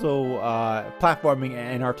platforming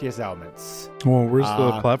and RTS elements. Well, where's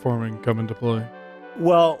the platforming come into play?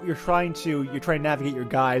 Well, you're trying to navigate your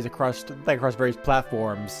guys across various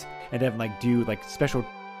platforms and then do special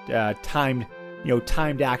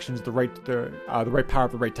timed actions the right power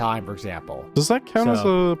at the right time, for example. Does that count as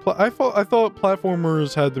a I thought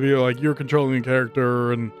platformers had to be like you're controlling a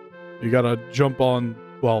character and you gotta jump on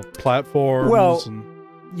platforms and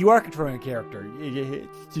you are controlling a character.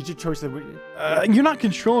 It's your choice of... you're not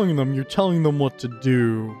controlling them. You're telling them what to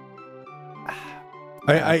do.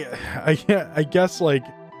 I guess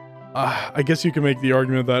I guess you can make the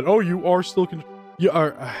argument that you are still you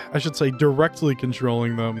are I should say directly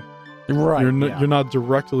controlling them. Right. You're not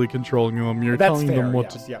directly controlling them. You're telling them what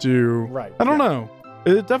to do. Right. I don't know.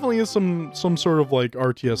 It definitely is some sort of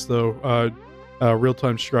RTS though. Real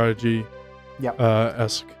time strategy.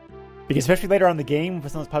 Esque. Because especially later on in the game,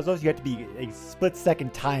 with some of those puzzles, you have to be a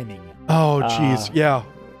split-second timing. Oh, jeez. Yeah.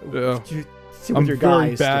 I'm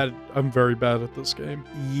very bad. I'm very bad at this game.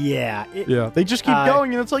 Yeah. They just keep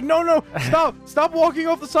going, and it's like, no, stop walking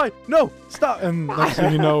off the side. No, stop. And next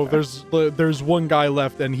thing you know, there's one guy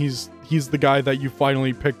left, and he's the guy that you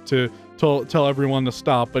finally picked to tell everyone to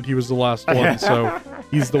stop, but he was the last one, so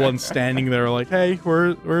he's the one standing there, like, hey,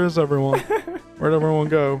 where is everyone? Where'd everyone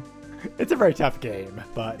go? It's a very tough game,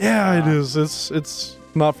 but it is. It's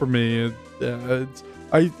not for me.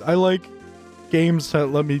 I like games that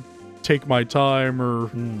let me take my time, or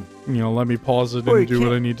let me pause it and do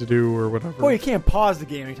what I need to do, or whatever. Well, you can't pause the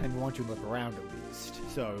game anytime you want to look around, at least.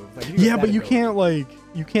 So but you can't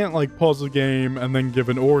pause the game and then give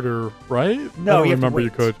an order, right? No, I don't remember you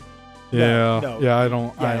could. Yeah, no. I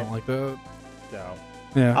don't like that. No.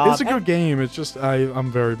 Yeah, it's a good game. It's just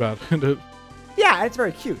I'm very bad at it. Yeah, it's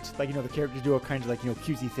very cute. The characters do all kinds of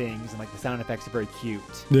cutesy things, and the sound effects are very cute.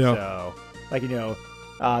 Yeah. So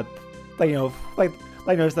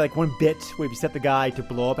there's one bit where if you set the guy to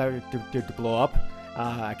blow up,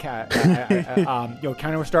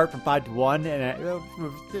 counter will start from 5 to 1, and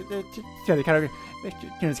the counter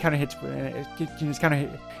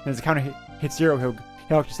hits 0. He'll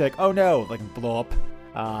actually say oh no, blow up,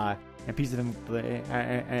 and pieces of him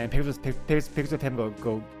and pictures of him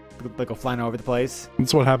go flying all over the place.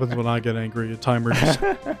 That's what happens when I get angry. A timer just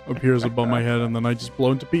appears above my head, and then I just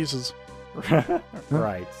blow into pieces.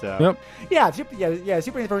 Right. So. Yep. Super NES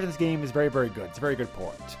version of this game is very, very good. It's a very good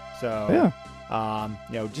port. So. Yeah.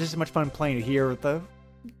 Just as much fun playing it here with the, on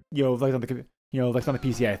the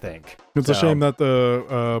PC. I think it's a shame that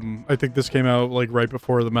I think this came out right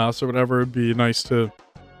before the mouse or whatever. It'd be nice to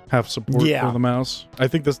have support for the mouse. I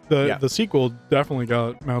think the sequel definitely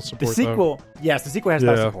got mouse support. The sequel, though. Yes, the sequel has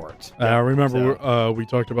mouse support. I remember we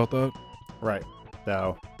talked about that. Right.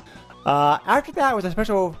 So, after that was there a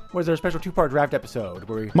special 2-part draft episode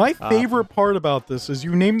where my favorite part about this is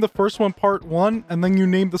you named the first one Part 1 and then you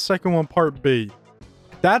named the second one Part B.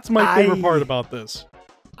 That's my favorite part about this.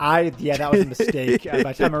 that was a mistake. By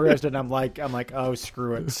the time I realized it, I'm like, oh,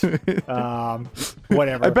 screw it.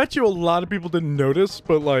 Whatever. I bet you a lot of people didn't notice,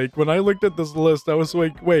 but like when I looked at this list, I was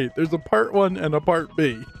like, wait, there's a part 1 and a part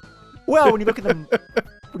B. Well, when you look at them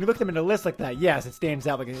in a list like that, yes, it stands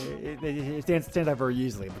out. Like it stands out very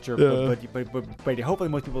easily. But hopefully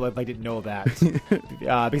most people didn't know that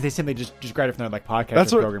because they simply just grabbed it from their like podcast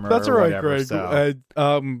program that's or right, whatever. Greg. So.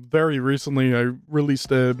 Very recently, I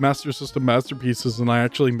released a Master System Masterpieces, and I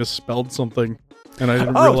actually misspelled something, and I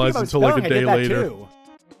didn't realize until like a day later. Too.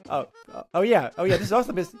 Oh yeah. This is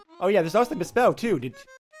also this is also misspelled too. You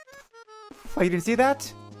didn't see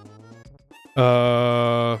that?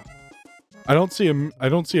 I don't see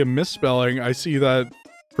a misspelling. I see that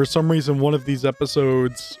for some reason one of these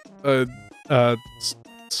episodes,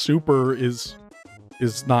 super is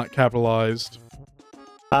not capitalized.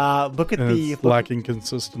 Look at lacking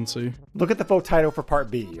consistency. Look at the full title for Part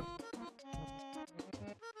B.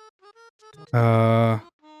 Oh.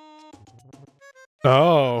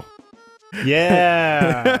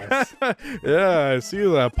 Yes. Yeah, I see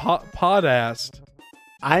that. Podast.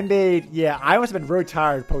 I must have been really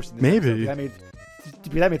tired posting this. Maybe. I made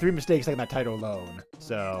 3 mistakes like that title alone.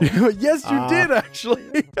 So. Yes, you did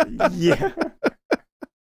actually. Yeah.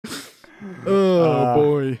 Oh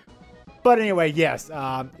boy. But anyway, yes.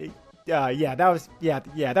 That was a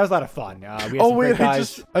lot of fun. We had oh some wait, great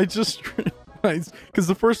guys. I just realized because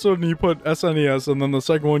the first one you put SNES and then the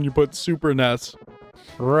second one you put Super NES.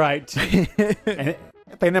 Right.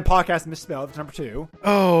 And then podcast misspelled. That's number 2.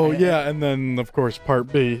 Oh yeah, and then of course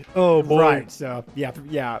part B. Oh boy. Right. So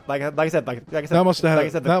yeah. Like I said,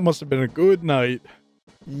 that must have been a good night.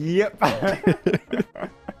 Yep.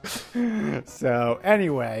 So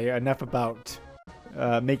anyway, enough about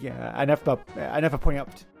enough of pointing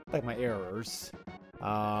out like my errors.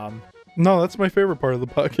 No, that's my favorite part of the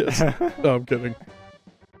podcast. No, I'm kidding.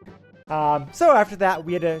 So after that,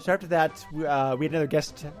 we had another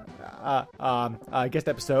guest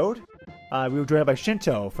episode. We were joined by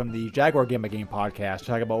Shinto from the Jaguar Game by Game podcast to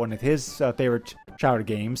talk about one of his favorite childhood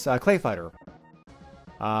games, Clay Fighter.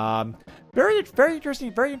 Very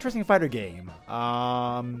interesting fighter game.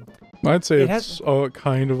 I'd say it's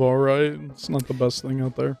kind of alright. It's not the best thing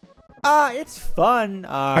out there. It's fun.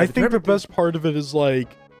 I think the best part of it is like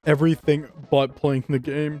everything but playing the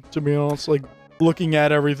game, to be honest. Like looking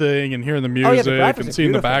at everything and hearing the music and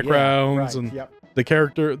seeing the backgrounds and the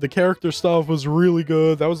character stuff was really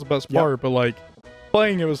good. That was the best part, but like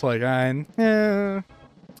playing it was like, Yeah,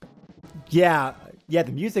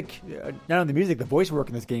 the music, not only the music, the voice work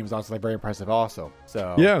in this game is also like very impressive also.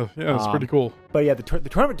 So yeah, it's pretty cool. But yeah, the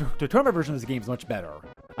tournament version of this game is much better.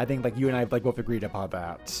 I think like you and I like both agreed upon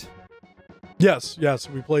that. Yes,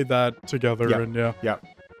 we played that together and yeah.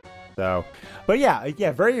 So, but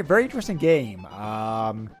very, very interesting game.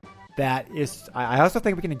 That is, I also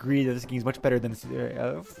think we can agree that this game is much better than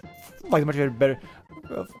much better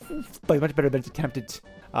than its attempted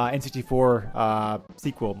N64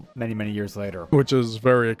 sequel many years later, which is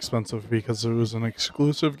very expensive because it was an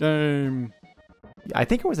exclusive game. I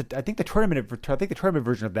think the tournament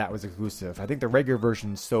version of that was exclusive. I think the regular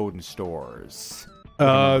version sold in stores.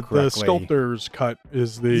 The sculptor's cut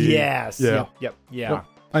is the Yep.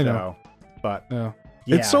 I know, but yeah.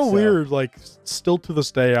 It's so weird. Like, still to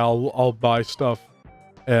this day, I'll buy stuff,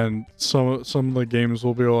 and some of the games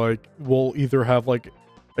will be like, we'll either have like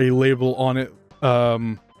a label on it,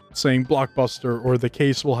 saying Blockbuster, or the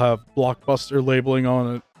case will have Blockbuster labeling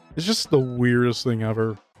on it. It's just the weirdest thing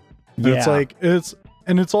ever. Yeah.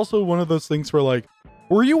 It's also one of those things where like,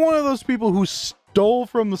 were you one of those people who stole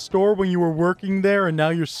from the store when you were working there and now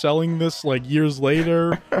you're selling this like years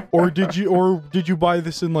later? or did you buy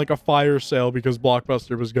this in like a fire sale because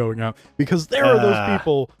Blockbuster was going out? Because there are those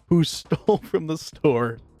people who stole from the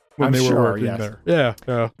store when they were working there. Yeah.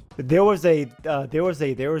 There was a I'm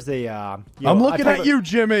looking at you,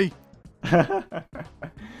 Jimmy.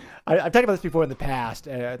 I've talked about this before in the past.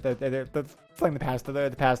 The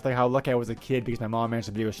past, like how lucky I was a kid because my mom managed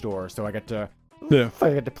a video store, so I got to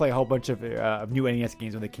play a whole bunch of new NES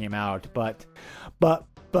games when they came out. But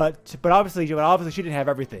obviously she didn't have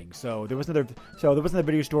everything. So there wasn't a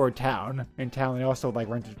video store in town. They also like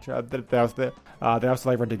rented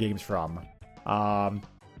rented games from.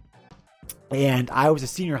 And I was a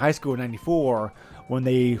senior in high school in '94 when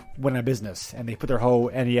they went out of business, and they put their whole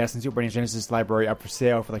NES and Super NES Genesis library up for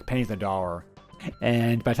sale for like pennies on the dollar.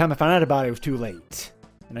 And by the time I found out about it, it was too late.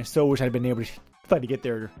 And I so wish I'd been able to get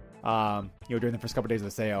there, during the first couple of days of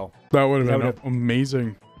the sale. That would have been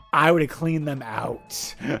amazing. I would have cleaned them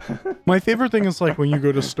out. My favorite thing is like when you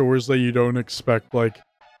go to stores that you don't expect, like,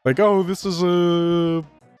 oh, this is a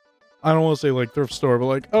I don't want to say like thrift store, but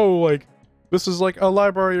like, oh, like this is like a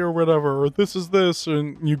library or whatever, or this is this,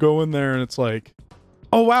 and you go in there and it's like,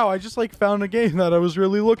 oh wow, I just like found a game that I was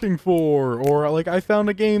really looking for, or like I found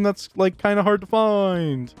a game that's like kind of hard to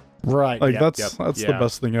find. Right. Like that's the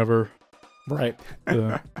best thing ever. Right.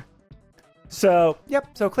 Yeah. So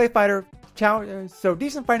Clay Fighter, so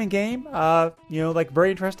decent fighting game. Like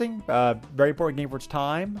very interesting. Very important game for its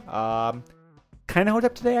time. Kind of holds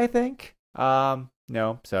up today, I think. Like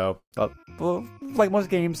most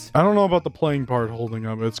games. I don't know about the playing part holding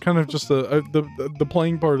up. It's kind of just the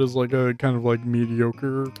playing part is like a kind of like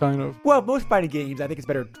mediocre kind of. Well, most fighting games, I think it's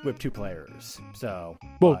better with 2 players. So.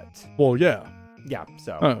 Well, yeah. Yeah.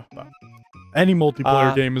 So. Any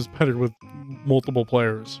multiplayer game is better with multiple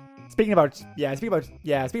players. Speaking about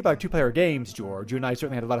 2-player games, George, you and I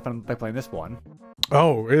certainly had a lot of fun playing this one.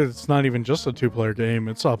 Oh, it's not even just a 2-player game.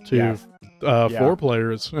 It's up to 4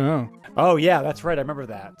 players. Yeah. Oh, yeah, that's right. I remember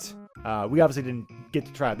that. We obviously didn't get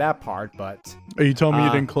to try that part, but... Are you telling me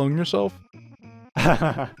you didn't clone yourself?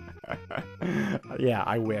 Yeah,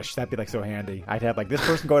 I wish. That'd be like so handy. I'd have like this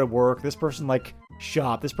person go to work, this person like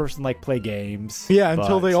shop, this person like play games. Yeah,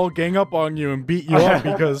 until they all gang up on you and beat you up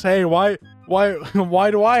because, hey, why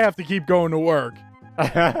do I have to keep going to work?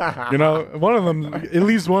 You know, at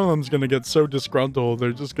least one of them's gonna get so disgruntled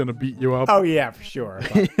they're just gonna beat you up. Oh yeah, for sure.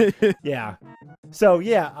 But, yeah. So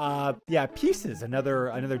Pieces,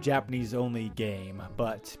 another Japanese only game,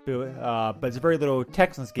 but it's a very little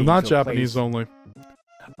text in this game. Not Japanese only.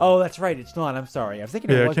 Oh, that's right. It's not. I'm sorry. I was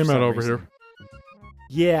thinking it came out over here.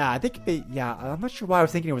 Yeah, I think. I'm not sure why I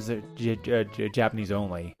was thinking it was a Japanese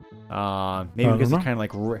only. Maybe because it's kind of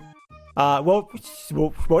like.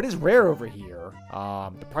 What is rare over here?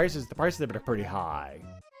 The prices are pretty high,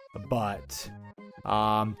 but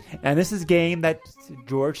and this is a game that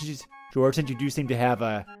George, since you do seem to have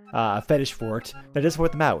a fetish for it, that is for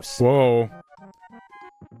the mouse. Whoa!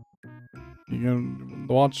 You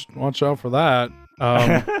gotta watch out for that.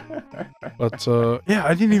 But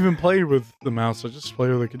I didn't even play with the mouse. I just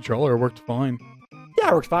played with the controller. It worked fine.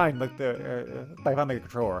 Yeah, it works fine. Like I found the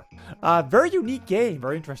controller. Very unique game.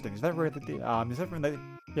 Very interesting. Is that where there's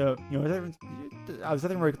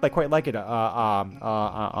something where I quite like it on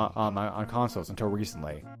consoles until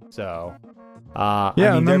recently. So.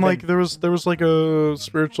 And then like there was like a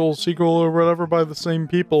spiritual sequel or whatever by the same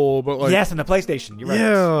people, but like yes, on the PlayStation. You're right.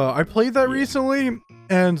 Yeah, I played that recently,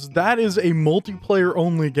 and that is a multiplayer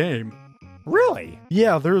only game. Really?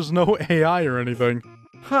 Yeah, there's no AI or anything.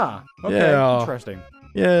 Huh. Okay. Yeah. Interesting.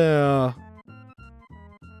 Yeah.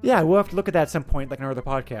 Yeah, we'll have to look at that at some point, like another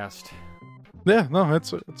podcast. Yeah, no,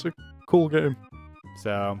 it's a cool game.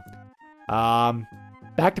 So,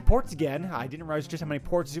 back to ports again. I didn't realize just how many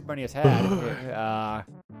ports Super NES had.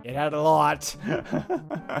 It had a lot.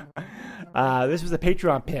 This was a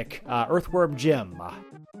Patreon pick, Earthworm Jim,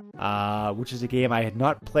 which is a game I had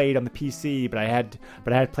not played on the PC, but I had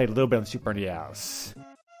played a little bit on the Super NES.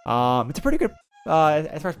 It's a pretty good.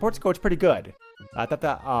 As far as ports go, it's pretty good. I thought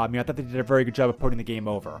they did a very good job of porting the game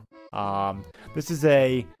over. This is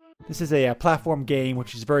a platform game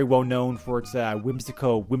which is very well known for its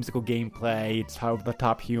whimsical gameplay, its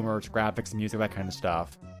over-the-top humor, its graphics, music, that kind of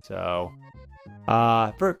stuff. So,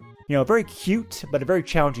 very cute, but a very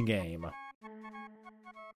challenging game.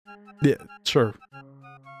 Yeah, sure.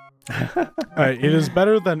 It is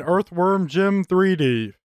better than Earthworm Jim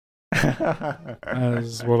 3D.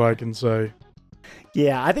 That's what I can say.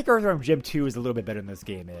 Yeah, I think Earthworm Jim 2 is a little bit better than this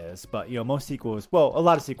game is, but most sequels, a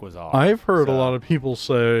lot of sequels are. I've heard a lot of people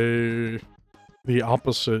say the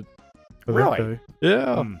opposite. Really? Okay.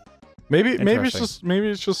 Yeah. Maybe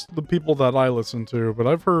it's just the people that I listen to, but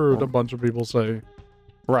I've heard a bunch of people say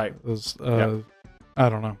right. This, I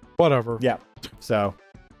don't know. Whatever. Yeah. So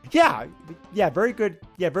Yeah, very good.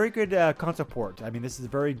 Yeah, very good console port. I mean, this is a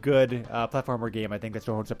very good platformer game. I think that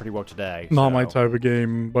still holds up pretty well today. Not my type of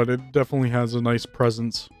game, but it definitely has a nice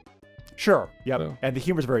presence. Sure. Yep. So. And the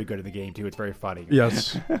humor's very good in the game too. It's very funny.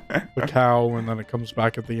 Yes. The cow, and then it comes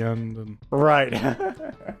back at the end. And right.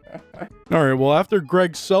 All right. Well, after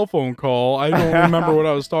Greg's cell phone call, I don't remember what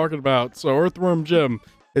I was talking about. So, Earthworm Jim.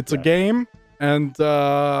 It's a game, and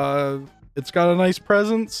it's got a nice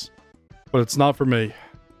presence, but it's not for me.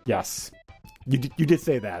 Yes. You did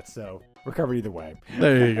say that, so we're covered either way.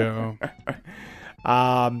 There you go.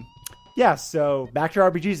 Yeah. So back to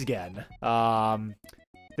RPGs again.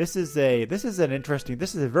 This is a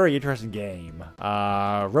very interesting game.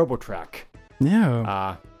 Robotrek.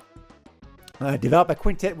 Yeah. Developed by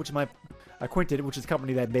Quintet, which is a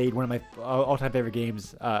company that made one of my all-time favorite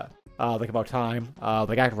games, like About Time,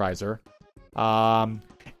 like Activizer.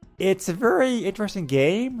 It's a very interesting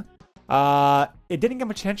game. it didn't get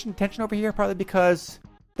much attention over here, partly because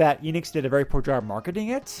that Enix did a very poor job marketing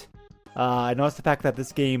it. And also the fact that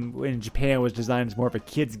this game in Japan was designed as more of a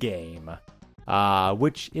kid's game.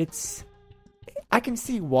 Which I can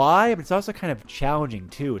see why, but it's also kind of challenging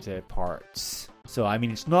too to parts. So, I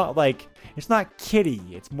mean, it's not kiddie.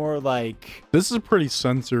 It's more like... This is pretty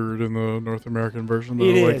censored in the North American version, though.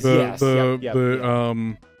 It like is, yes.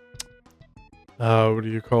 Yep. What do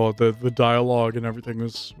you call it? The dialogue and everything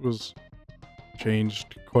was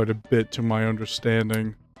changed quite a bit to my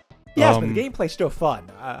understanding. Yes, but the gameplay's still fun.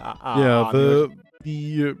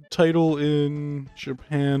 The title in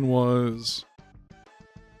Japan was...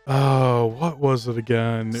 Oh, what was it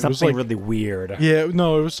again? Something it was like, really weird. Yeah,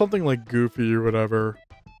 no, it was something like Goofy or whatever.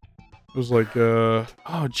 It was like, oh,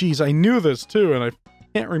 geez, I knew this too, and I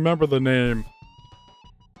can't remember the name.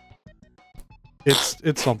 It's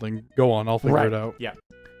something. Go on, I'll figure it out. Yeah.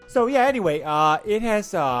 So yeah. Anyway, it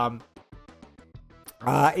has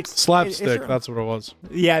it's Slapstick. That's what it was.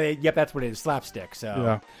 Yeah. Yep. That's what it is. Slapstick. So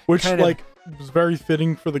yeah, which was very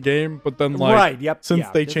fitting for the game, but then since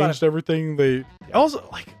they changed everything, they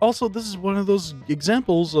also this is one of those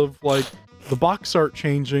examples of like the box art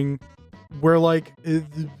changing, where like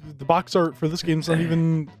the box art for this game's not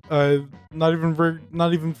even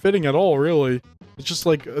fitting at all. Really, it's just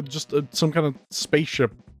like some kind of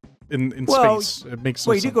spaceship in space. It makes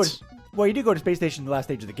no sense. You do go to Space Station in the last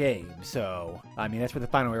stage of the game, so I mean that's where the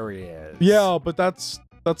final area is. Yeah, but that's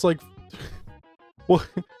like, well,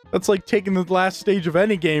 that's like taking the last stage of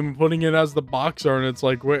any game and putting it as the box art, and it's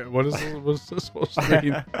like, wait, what's this supposed to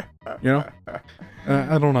mean? You know,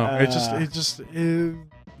 I don't know.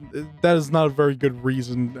 That is not a very good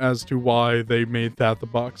reason as to why they made that the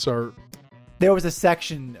box art. There was a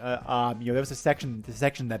section, the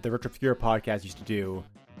section that the Retro Fury podcast used to do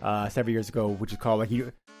several years ago, which is called like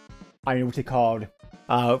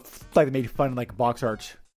they made fun like box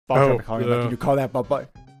art. You call that, you call that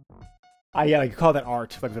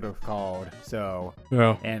art. That's what it was called. So,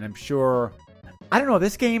 yeah. And I'm sure, I don't know,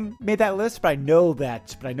 this game made that list, but I know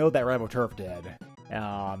that Rival Turf did.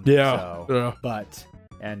 But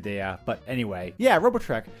anyway, yeah,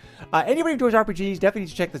 Robotrek. Anybody who enjoys RPGs definitely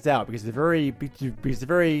needs to check this out because it's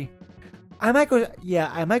very. I might go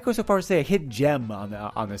so far as to say a hidden gem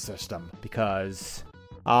on this system because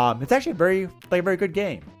it's actually a very good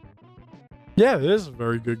game. Yeah, it is a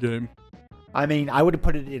very good game. I mean, I wouldn't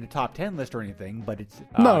put it in a top 10 list or anything, but it's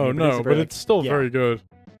but it's still very good.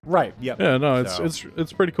 Right. Yep. Yeah. No,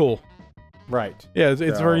 it's pretty cool. Right. Yeah,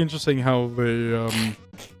 it's very interesting how they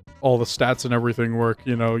all the stats and everything work.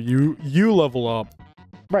 You know, you level up.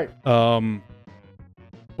 Right.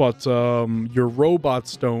 But your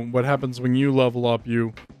robots don't. What happens when you level up?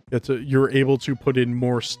 You're able to put in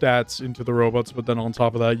more stats into the robots, but then on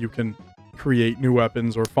top of that, you can create new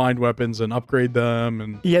weapons or find weapons and upgrade them.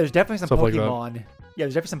 And yeah, there's definitely some Pokemon. Like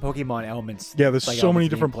there's definitely some Pokemon elements. Yeah, there's so many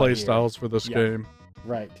different play styles for this game.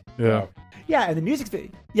 Right. Yeah. And the music's very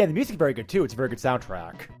good too. It's a very good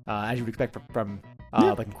soundtrack, as you would expect from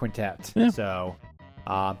like a quintet. Yeah. So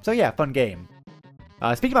yeah, fun game.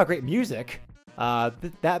 Speaking about great music, that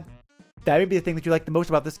may be the thing that you like the most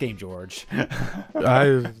about this game, George.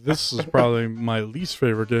 This is probably my least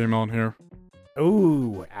favorite game on here.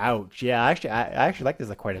 Ooh, ouch! Yeah, I actually like this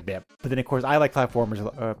quite a bit. But then, of course, I like platformers a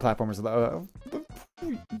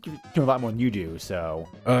lot more than you do. So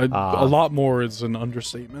a lot more is an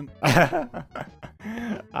understatement.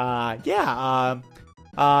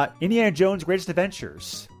 Indiana Jones' Greatest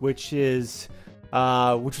Adventures, which was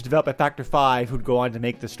developed by Factor 5, who'd go on to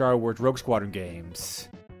make the Star Wars Rogue Squadron games.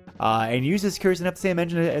 And uses, curious enough, the same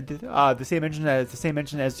engine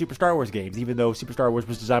as Super Star Wars games, even though Super Star Wars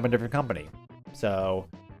was designed by a different company. So,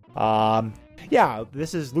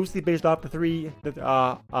 this is loosely based off the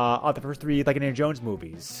first three like Indiana Jones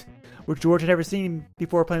movies, which George had never seen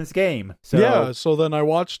before playing this game. So yeah, so then I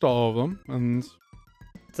watched all of them, and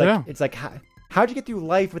it's like how'd you get through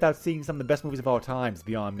life without seeing some of the best movies of all time? It's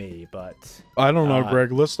beyond me, but I don't know,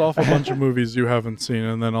 Greg. List off a bunch of movies you haven't seen,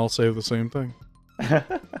 and then I'll say the same thing.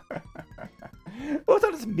 Well, it's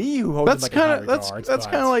not just me who holds that's kind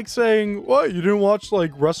of like saying, what, you didn't watch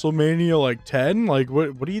like WrestleMania like 10? Like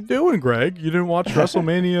what are you doing, Greg? You didn't watch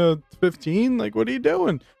WrestleMania 15? Like what are you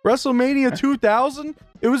doing? WrestleMania 2000?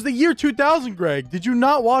 It was the year 2000, Greg. Did you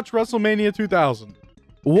not watch WrestleMania 2000?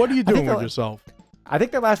 What are you doing with yourself? I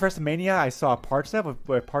think the last WrestleMania I saw parts of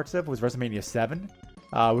was WrestleMania 7,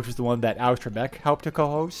 which was the one that Alex Trebek helped to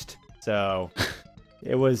co-host. So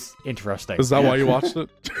it was interesting. Is that why you watched it?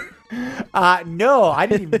 No, I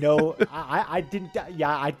didn't even know. I didn't. Yeah,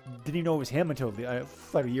 I didn't even know it was him until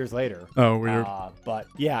like years later. Oh, weird. But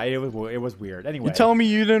yeah, it was weird. Anyway, You telling me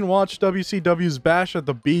you didn't watch WCW's Bash at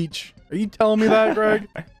the Beach? Are you telling me that, Greg?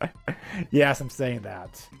 Yes, I'm saying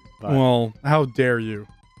that. But, Well, how dare you?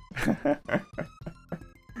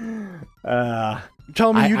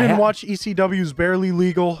 Tell me you didn't watch ECW's Barely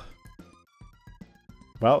Legal?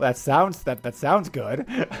 Well, that sounds good.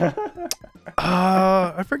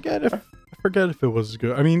 I forget if it was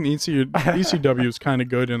good. I mean, ECW is kind of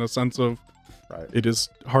good in a sense of it is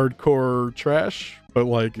hardcore trash, but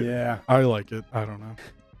like, yeah, I like it. I don't know.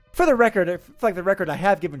 For the record, I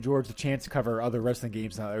have given George the chance to cover other wrestling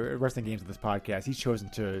games on this podcast. He's chosen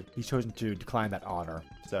to decline that honor.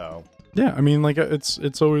 So yeah, I mean, like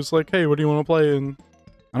it's always like, hey, what do you want to play? And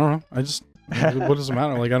I don't know. I just what does it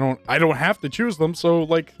matter? Like I don't have to choose them. So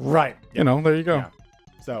like, right, you know, there you go. Yeah.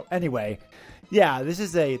 So anyway, yeah, this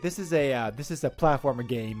is a platformer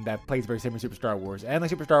game that plays very similar to Super Star Wars, and like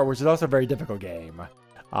Super Star Wars is also a very difficult game.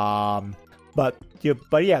 But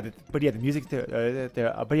yeah, the music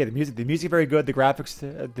is very good. The graphics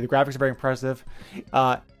are very impressive.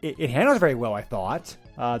 It handles very well, I thought.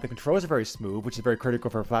 The controls are very smooth, which is very critical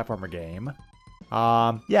for a platformer game.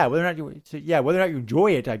 Whether or not you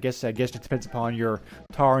enjoy it, I guess it depends upon your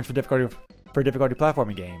tolerance for difficulty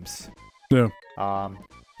platforming games. Yeah.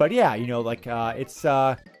 But yeah, it's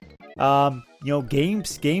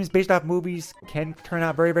games based off movies can turn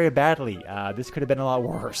out very, very badly. This could have been a lot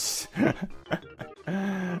worse.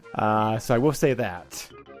 So I will say that.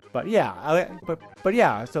 But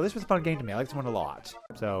yeah, so this was a fun game to me. I liked this one a lot.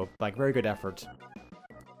 So like, very good effort.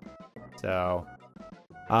 So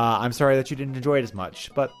I'm sorry that you didn't enjoy it as much,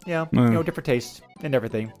 but different tastes and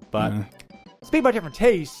everything. But speaking about different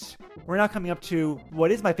tastes, we're now coming up to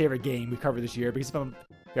what is my favorite game we covered this year because it's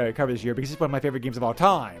one of my favorite games of all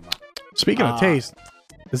time. Speaking of taste,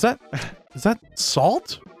 is that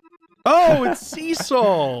salt? Oh, it's sea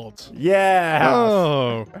salt. Yeah.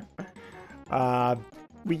 Oh.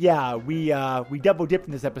 We double dipped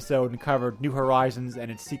in this episode and covered New Horizons and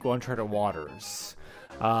its sequel, Uncharted Waters.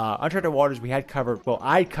 Uncharted Waters I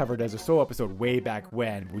covered as a solo episode way back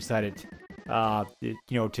when. We decided, to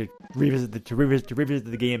revisit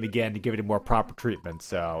the game again to give it a more proper treatment.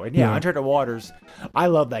 So, and Uncharted Waters, I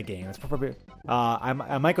love that game. It's probably I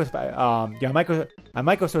might go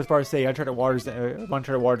so as far as say Uncharted Waters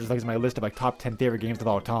is like my list of like top 10 favorite games of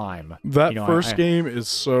all time. That first game is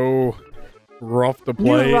so rough to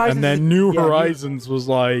play, and then New Horizons was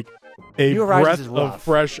like a breath of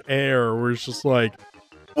fresh air, where it's just like,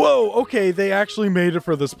 whoa, okay, they actually made it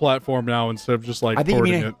for this platform now instead of just like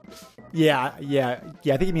porting it. Yeah. I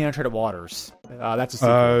think you mean Uncharted Waters. That's a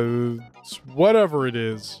sequel. Whatever it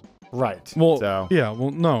is. Right. Well, so. Yeah.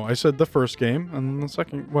 Well, no, I said the first game and the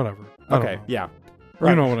second, whatever. Okay. Yeah.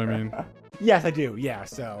 Right. You know what I mean. Yes, I do. Yeah.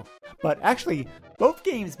 So, but actually, both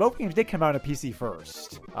games did come out on PC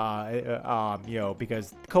first.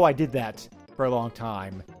 Because Koei did that for a long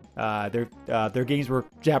time. Their games were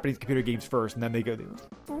Japanese computer games first, and then they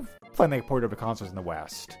finally ported over consoles in the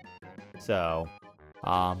West. So,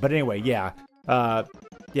 but anyway, the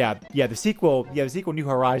sequel, New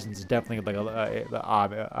Horizons is definitely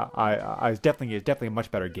definitely a much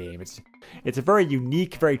better game. It's a very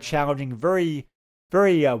unique, very challenging, very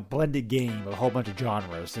blended game with a whole bunch of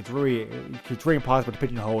genres. It's very impossible to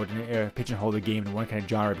pigeonhole the game in one kind of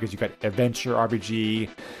genre because you've got adventure, RPG,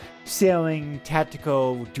 sailing,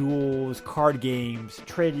 tactical, duels, card games,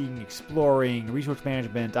 trading, exploring, resource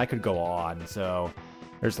management. I could go on. So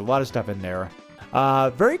there's a lot of stuff in there.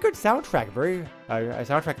 Very good soundtrack. Very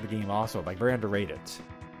soundtrack of the game also, like very underrated.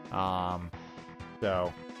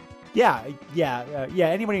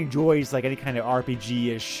 Anybody enjoys like any kind of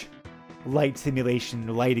RPG-ish, light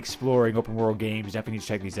simulation, light exploring, open world games, definitely need to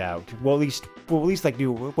check these out. Well, at least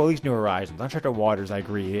New Horizons. Uncharted Waters, I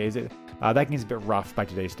agree. That game's a bit rough by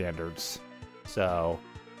today's standards. So,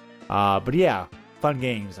 but yeah, fun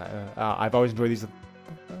games. I've always enjoyed these.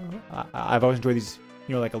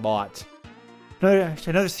 Like a lot.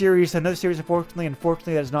 Another series. Unfortunately,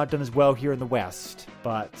 that has not done as well here in the West.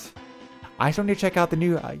 But I still need to check out the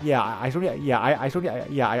new. I still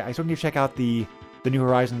need to check out the New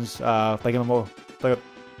Horizons. Like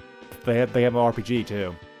MMORPG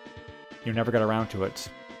too. You never got around to it.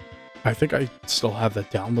 I think I still have that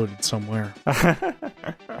downloaded somewhere.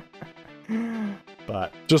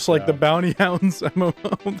 But just like the Bounty Hounds MMO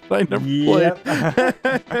that I never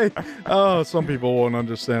played. Oh, some people won't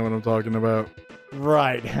understand what I'm talking about.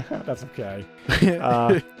 Right. That's okay.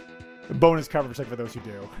 Bonus coverage like for those who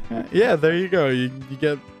do. Yeah, there you go. You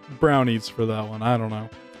get brownies for that one. I don't know.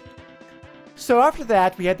 So after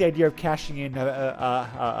that, we had the idea of cashing in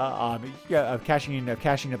of cashing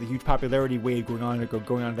of the huge popularity wave going on at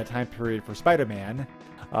that time period for Spider-Man,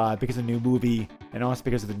 because of the new movie and also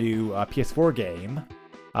because of the new PS4 game,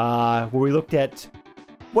 where we looked at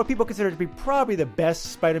what people consider to be probably the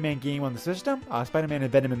best Spider-Man game on the system, Spider-Man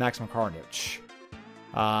and Venom and Maximum Carnage,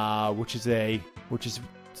 which is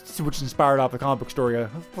inspired off the comic book story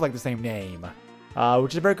for like the same name,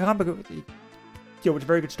 which is a very which is a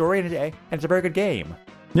very good story and it's a very good game.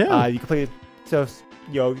 Yeah, you can play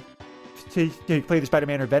you play the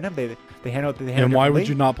Spider-Man or Venom. They handle it. And why would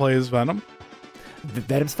you not play as Venom?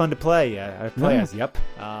 Venom's fun to play. As. Yep.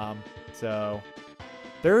 So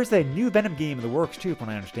there is a new Venom game in the works too, from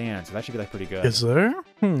what I understand. So that should be like pretty good. Is there?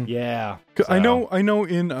 Yeah. So. I know.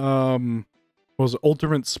 In was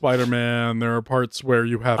Ultimate Spider-Man, there are parts where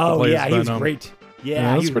you have to play as Venom. He was great.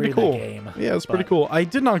 Yeah, that's pretty cool. That game. Yeah, it's pretty cool. I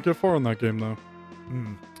did not get far in that game though.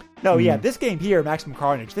 No, yeah, this game here, Maximum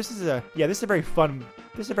Carnage. This is a very fun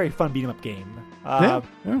beat 'em up game. Yeah.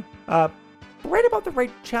 Right about the right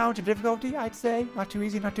challenge of difficulty, I'd say. Not too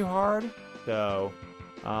easy, not too hard. So,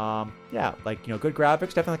 yeah, like, good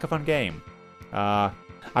graphics, definitely like a fun game. I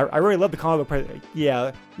really love the comic book.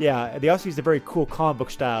 Yeah. They also use a very cool comic book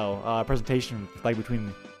style presentation, like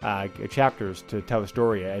between chapters to tell the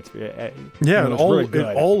story. It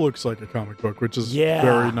all looks like a comic book, which is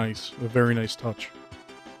very nice. A very nice touch.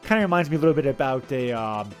 Kind of reminds me a little bit about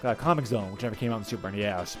a Comic Zone, which never came out in Super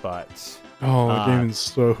NES, but the game is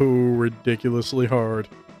so ridiculously hard.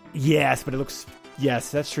 Yes, but it looks. Yes,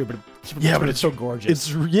 that's true. But it's so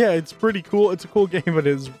gorgeous. It's pretty cool. It's a cool game, but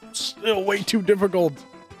it's still way too difficult.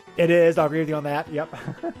 It is. I'll agree with you on that. Yep.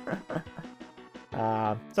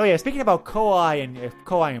 So yeah, speaking about Koei and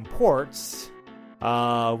ports, we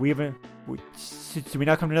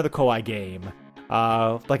now come to another Koei game,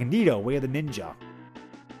 like Nito, Way of the Ninja,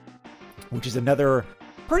 which is another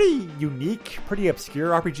pretty unique, pretty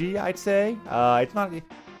obscure RPG, I'd say. It's not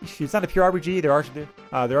a pure RPG. There are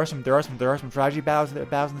some strategy battles in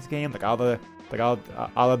this game, like all the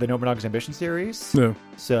Nobunaga's Ambition series. Yeah.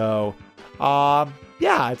 So,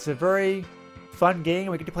 yeah, it's a very fun game.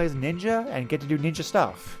 We get to play as a ninja and get to do ninja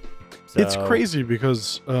stuff. So, it's crazy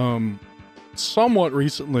because somewhat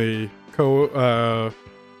recently, Koei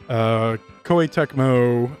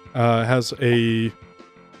Tecmo has a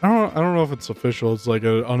I don't know if it's official. It's like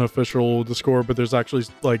an unofficial Discord, but there's actually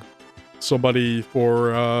like somebody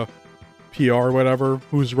for PR or whatever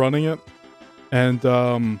who's running it,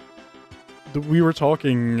 and we were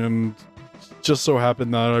talking, and just so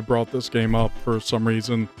happened that I brought this game up for some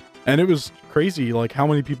reason, and it was crazy like how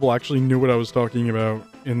many people actually knew what I was talking about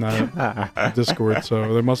in that Discord.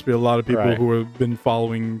 So there must be a lot of people who have been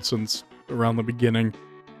following since around the beginning,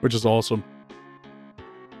 which is awesome.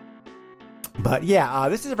 But yeah,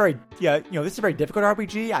 this is a very difficult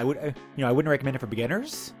RPG. I wouldn't recommend it for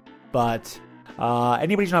beginners. But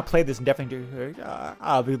anybody who's not played this and definitely who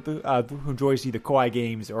enjoys either Koei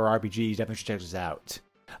games or RPGs definitely should check this out.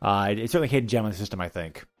 It's certainly a hidden gem on the system, I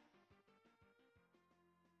think.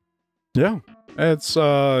 Yeah, it's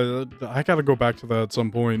I gotta go back to that at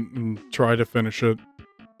some point and try to finish it.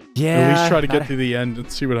 Yeah, at least try to get to the end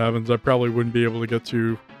and see what happens. I probably wouldn't be able to get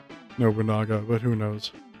to Nobunaga, but who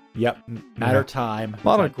knows? Yep, matter of time. A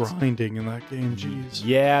lot of grinding in that game, jeez.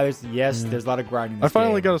 Yeah, there's a lot of grinding in this I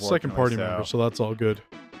finally game, got a second party member, so that's all good.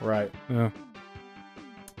 Right. Yeah.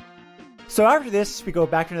 So after this, we go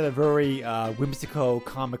back to another very whimsical,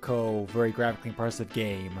 comical, very graphically impressive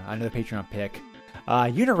game. Another Patreon pick.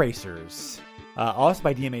 Uniracers. Also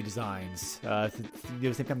by DMA Designs.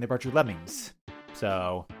 The same time they brought you Lemmings.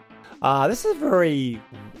 So, this is a very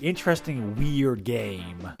interesting, weird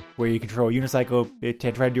game where you control a unicycle to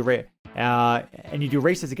try to do and you do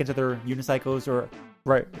races against other unicycles or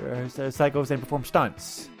cycles and perform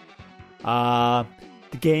stunts. The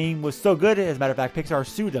game was so good, as a matter of fact, Pixar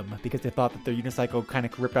sued them because they thought that their unicycle kind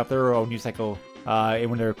of ripped off their own unicycle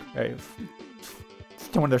when they're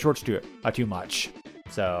one of their shorts too much.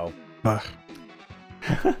 So. Your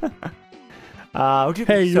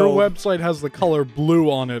website has the color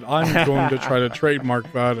blue on it. I'm going to try to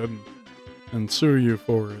trademark that and sue you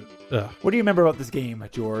for it. Ugh. What do you remember about this game,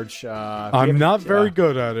 George? I'm not very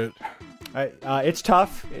good at it. It's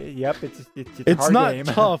tough. Yep, it's a hard not game.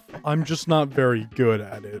 Tough. I'm just not very good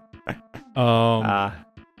at it. I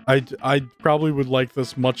probably would like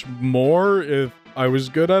this much more if I was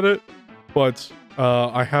good at it, but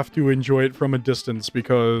I have to enjoy it from a distance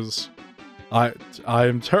because I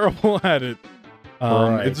am terrible at it.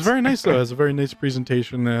 Right. It's very nice though. It has a very nice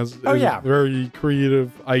presentation. It has a very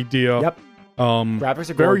creative idea. Yep.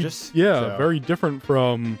 Graphics are gorgeous. Very different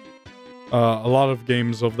from a lot of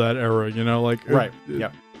games of that era. You know, like Right.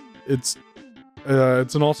 It's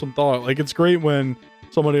an awesome thought. Like it's great when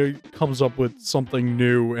somebody comes up with something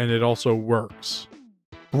new and it also works.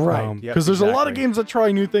 Right. Because there's a lot of games that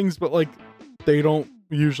try new things, but like they don't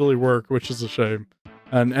usually work, which is a shame.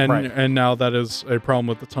 And now that is a problem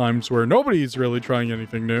at the times where nobody's really trying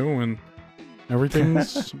anything new and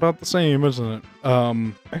everything's about the same, isn't it?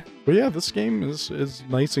 But yeah, this game is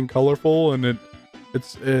nice and colorful, and it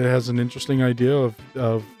has an interesting idea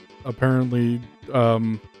of apparently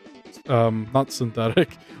not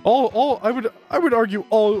synthetic. All I would argue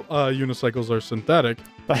all unicycles are synthetic.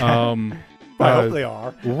 I hope they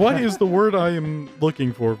are. What is the word I am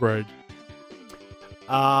looking for, Greg?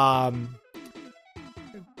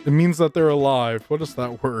 It means that they're alive. What is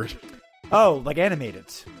that word? Oh, like animated.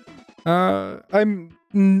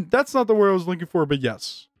 That's not the word I was looking for, but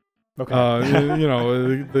yes. Okay.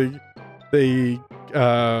 The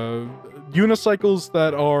unicycles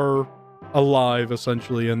that are alive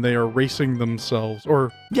essentially, and they are racing themselves,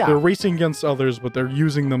 or they're racing against others, but they're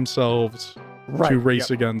using themselves to race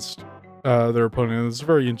against their opponent. It's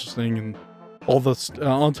very interesting, and all this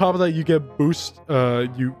on top of that, you get boost.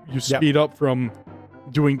 You speed up from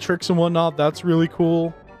doing tricks and whatnot. That's really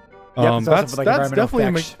cool. That's definitely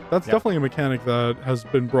a mechanic that has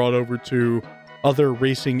been brought over to other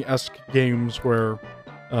racing-esque games where,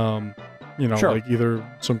 like either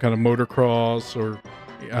some kind of motocross or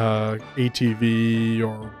ATV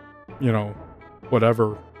or,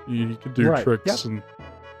 whatever. You could do tricks and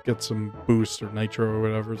get some boost or nitro or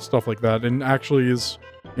whatever, stuff like that. And actually is,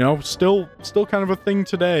 still kind of a thing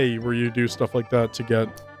today where you do stuff like that to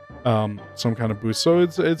get some kind of boost. So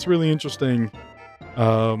it's really interesting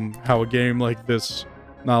how a game like this,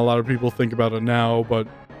 not a lot of people think about it now, but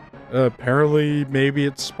apparently maybe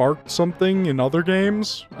it sparked something in other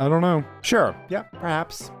games. I don't know. Sure. Yeah,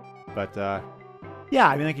 perhaps. But this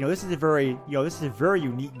is a very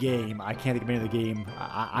unique game. I can't think of any other game.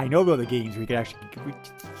 I know of other games where you can actually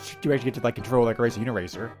get to like control like a racer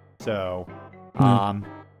Uniracer. So, like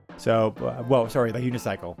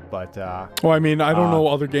unicycle. But I don't know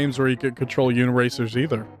other games where you could control Uniracers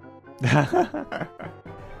either.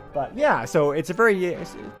 But yeah, so it's a very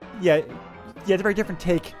different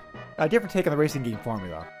take on the racing game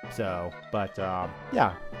formula. So, but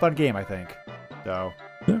fun game, I think. So,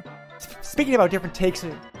 yeah. Speaking about different takes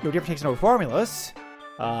on our formulas,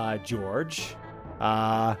 George,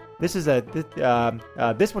 this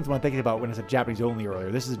one's one I'm thinking about when I said Japanese only earlier.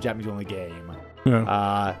 This is a Japanese only game.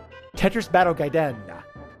 Yeah. Tetris Battle Gaiden,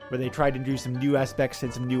 where they tried to do some new aspects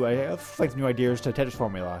and some new ideas to Tetris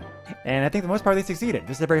formula. And I think for the most part they succeeded.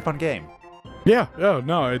 This is a very fun game. Yeah,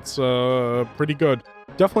 it's pretty good.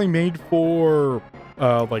 Definitely made for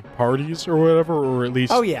like parties or whatever, or at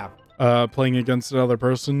least playing against another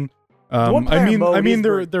person.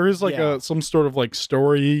 There is like some sort of like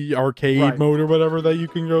story arcade mode or whatever that you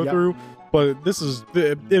can go through, but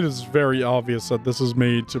it is very obvious that this is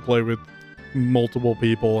made to play with multiple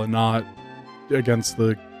people and not against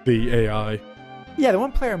the AI. Yeah, the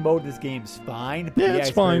one-player mode in this game is fine. Yeah, it's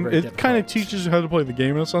fine. It kind of teaches you how to play the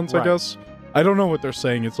game in a sense, I guess. I don't know what they're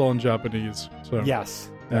saying. It's all in Japanese. So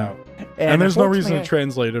yes. Yeah. And there's no reason to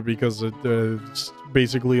translate it because it's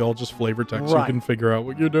basically all just flavor text. So you can figure out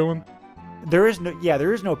what you're doing. There is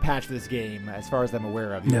no patch for this game as far as I'm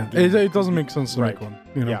aware of. Yeah, it doesn't make sense to make one.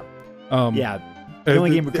 The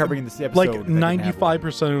only game we're covering in this episode. Like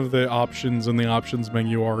 95% of the options in the options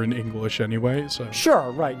menu are in English anyway. So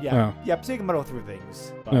sure, right, yeah, so you can muddle through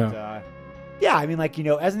things. But as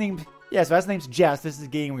the name suggests, this is a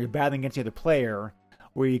game where you're battling against the other player,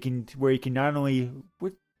 where you can not only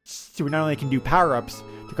can do power-ups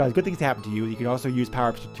to cause good things to happen to you, you can also use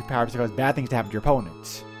power-ups to cause bad things to happen to your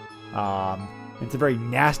opponent. It's a very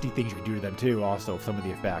nasty things you can do to them too. Also, some of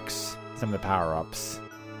the effects, some of the power-ups.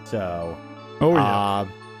 So.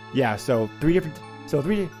 So three different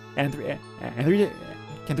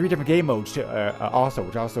game modes which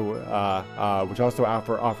also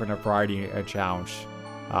offer enough variety and challenge.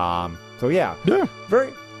 Very.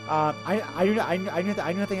 I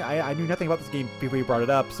knew nothing about this game before you brought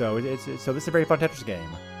it up. So this is a very fun Tetris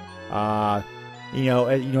game. As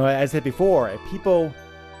I said before, a lot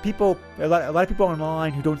of people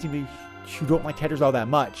online who don't like Tetris all that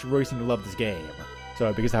much really seem to love this game.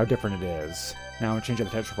 So because of how different it is. Now I'm changing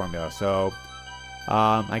the Tetris formula. So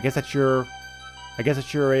I guess that's your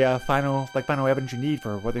final evidence you need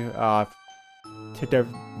for whether to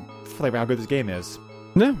flavor how good this game is.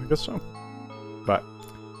 Yeah, I guess so.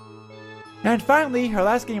 And finally, our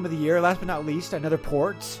last game of the year, last but not least, another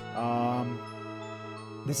port.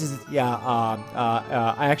 This is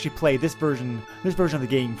I actually played this version of the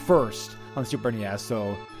game first on the Super NES.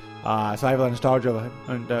 So I have a lot of nostalgia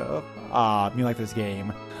and like this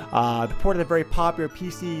game. The port of the very popular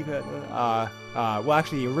PC,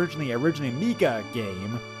 originally Amiga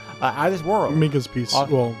game, Out of This World. Amiga's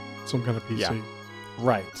PC, some kind of PC. Yeah.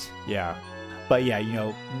 Right. Yeah. But yeah,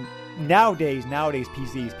 nowadays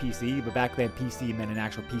PC is PC, but back then PC meant an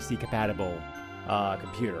actual PC compatible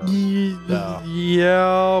computer.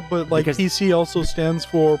 Yeah, but like because PC also stands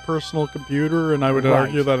for personal computer, and I would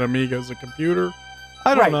argue that Amiga is a computer.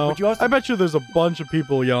 I don't know. I bet you there's a bunch of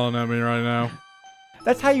people yelling at me right now.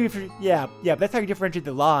 That's how you, that's how you differentiate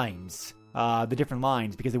the lines, the different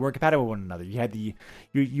lines, because they were compatible with one another. You had the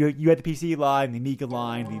PC line, the Amiga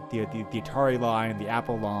line, the Atari line, the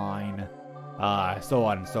Apple line, so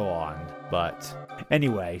on and so on. But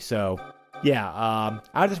anyway, so yeah, Out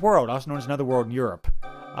of This World, also known as Another World in Europe.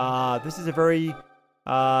 This is a very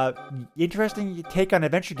interesting take on an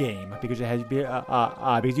adventure game because it has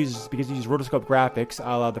because it uses rotoscope graphics,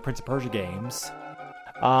 a la the Prince of Persia games.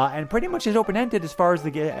 And pretty much is open-ended as far as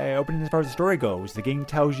the story goes. The game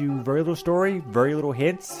tells you very little story, very little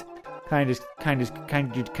hints. Kind of just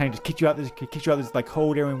kicks you out this like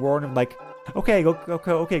whole daring world of like, okay,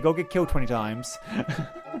 go get killed 20 times.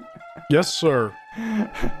 Yes, sir.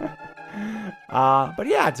 But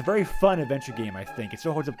yeah, it's a very fun adventure game. I think it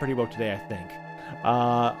still holds up pretty well today. I think.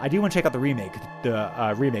 I do want to check out the remake. The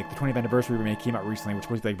 20th anniversary remake came out recently,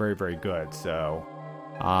 which was like very, very good. So.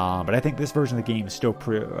 But I think this version of the game is still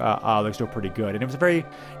pretty good, and it was a very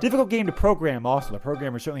difficult game to program. Also, the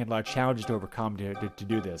programmers certainly had a lot of challenges to overcome to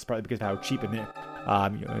do this. Probably because of how cheap the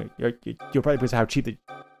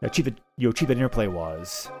interplay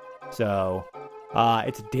was. So,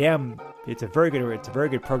 it's a very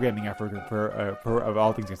good programming effort for of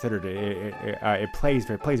all things considered. It plays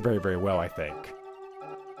very, very well, I think.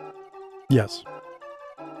 Yes.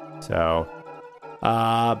 So.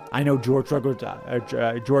 I know George struggled.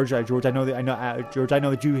 George, I know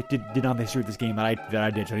that you did not history with this game that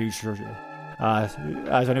I did. So I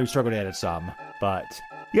know you struggled at it some, but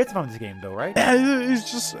you had some fun with this game, though, right? Yeah,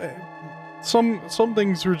 it's just some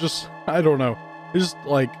things were just, I don't know, it's just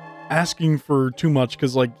like asking for too much,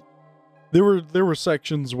 because like there were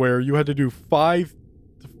sections where you had to do five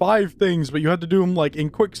things, but you had to do them like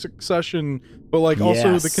in quick succession. But like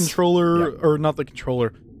also the controller, or not the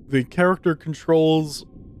controller. The character controls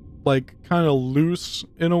like kind of loose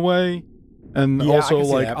in a way, and also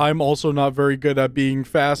like I'm also not very good at being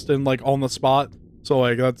fast and like on the spot, so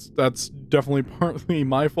like that's definitely partly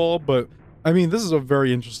my fault. But I mean, this is a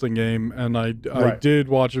very interesting game, and I did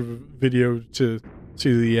watch a video to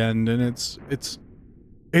see the end, and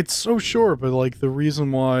it's so short, but like the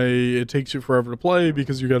reason why it takes you forever to play,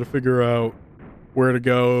 because you got to figure out where to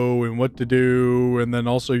go and what to do, and then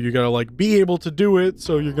also you gotta like be able to do it,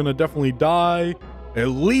 so you're gonna definitely die at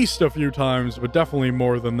least a few times, but definitely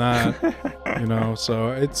more than that.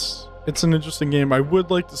 So it's an interesting game. I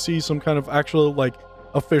would like to see some kind of actual like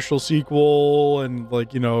official sequel, and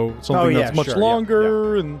like something that's much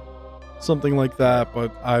longer and something like that,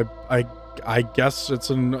 but I guess it's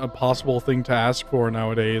an impossible thing to ask for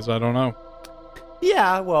nowadays. I don't know.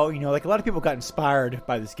 Yeah, well, like a lot of people got inspired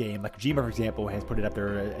by this game. Like Kojima, for example, has put it up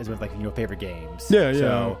there as one of like favorite games. Yeah.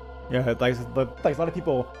 So like a lot of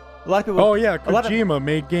people. Oh yeah, Kojima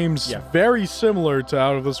made games very similar to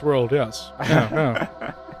Out of This World. Yes. Yeah.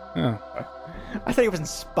 I think it was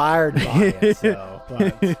inspired by it. So,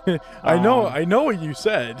 but, I know what you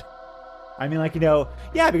said. I mean, like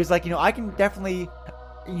because like I can definitely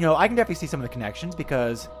see some of the connections,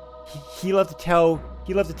 because he loves to tell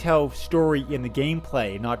story in the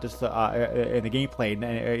gameplay, not just in the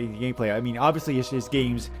gameplay. I mean, obviously his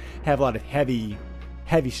games have a lot of heavy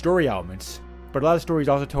story elements, but a lot of stories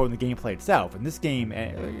also told in the gameplay itself. And this game,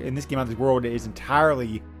 Out of This World, is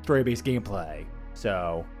entirely story-based gameplay.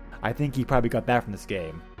 So I think he probably got that from this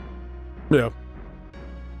game. Yeah.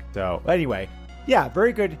 So anyway,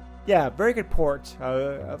 very good port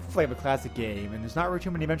of a classic game, and there's not really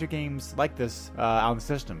too many adventure games like this on the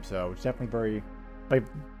system, so it's definitely very, like,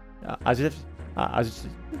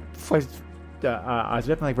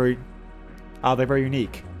 very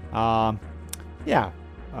unique.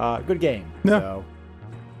 Good game. Yeah. So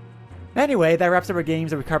anyway, that wraps up our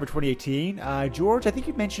games that we covered 2018. George, I think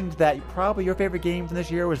you mentioned that probably your favorite game from this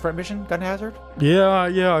year was Front Mission Gun Hazard. Yeah,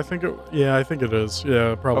 I think it is.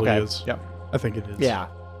 Yeah, it probably is. Yep. I think it is. Yeah.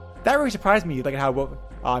 That really surprised me, like how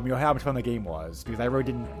much fun the game was, because I really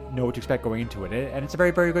didn't know what to expect going into it, and it's a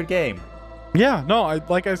very, very good game. Yeah, no,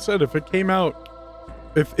 like I said, if it came out,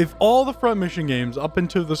 if all the Front Mission games up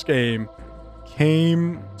into this game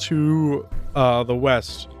came to the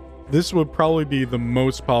West, this would probably be the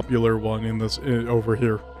most popular one in this over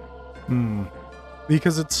here.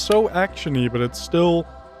 Because it's so actiony, but it's still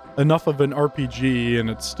enough of an RPG, and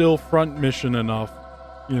it's still front mission enough,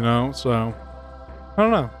 so I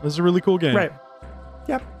don't know. It's a really cool game. Right.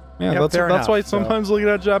 Yep. Yeah, Yep, that's why sometimes looking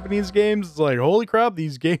at Japanese games, it's like, holy crap,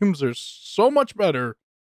 these games are so much better.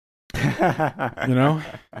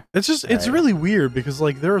 It's just, it's really weird because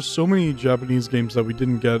like there are so many Japanese games that we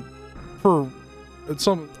didn't get for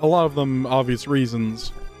a lot of them obvious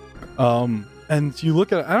reasons. And you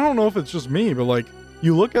look at, I don't know if it's just me, but like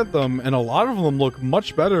you look at them and a lot of them look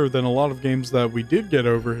much better than a lot of games that we did get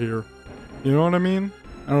over here. You know what I mean?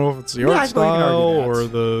 I don't know if it's the art style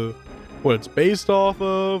or what it's based off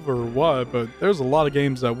of or what, but there's a lot of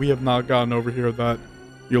games that we have not gotten over here that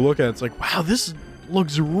you look at, it's like, wow, this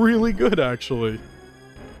looks really good, actually.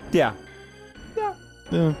 Yeah.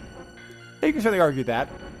 You can certainly argue that.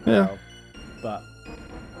 Yeah.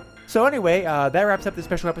 So anyway, that wraps up this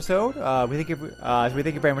special episode. We thank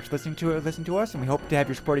you very much for listening to us, and we hope to have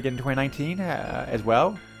your support again in 2019 as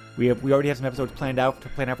well. We already have some episodes planned out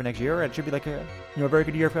for next year, and it should be like a very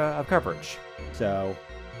good year of coverage. So,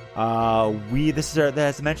 as I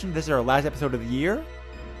mentioned, this is our last episode of the year.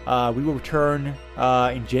 We will return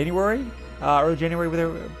in January, early January, with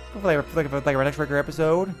our next regular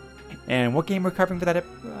episode. And what game we're covering for that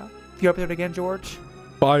episode again, George?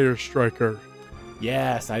 Fire Striker.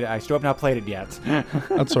 Yes, I still have not played it yet.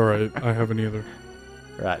 That's all right. I haven't either.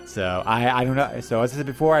 Right. So I don't know. So as I said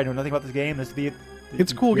before, I know nothing about this game.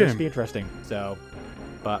 It's a cool game. It's be interesting. So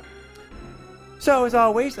as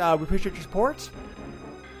always, we appreciate your support.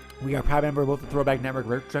 We are a proud member of both the Throwback Network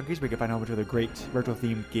and Retro Junkies. We can find a whole bunch of other great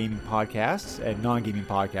retro-themed gaming podcasts and non-gaming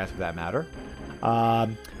podcasts, for that matter.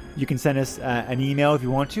 You can send us an email if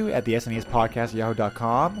you want to at the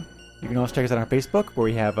SNESpodcast@yahoo.com. You can also check us out on our Facebook, where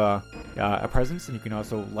we have a presence, and you can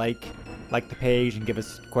also like the page and give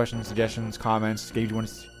us questions, suggestions, comments, games you want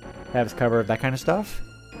to have us cover, that kind of stuff.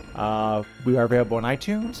 We are available on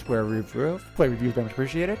iTunes, where we play reviews, very much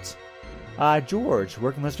appreciate it. George,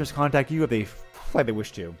 where can listeners contact you if they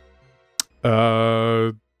wish to?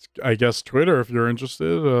 I guess Twitter, if you're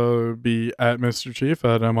interested, be at Mr. Chief,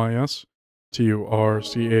 at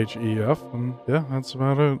MISTURCHEF, and yeah, that's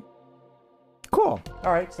about it. Cool.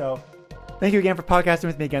 All right, so thank you again for podcasting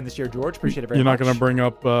with me again this year, George. Appreciate it very much. You're not going to bring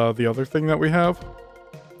up the other thing that we have?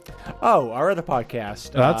 Oh, our other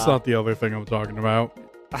podcast. That's not the other thing I'm talking about.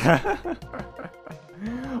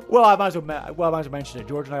 Well, I might as well mention it.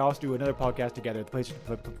 George and I also do another podcast together, the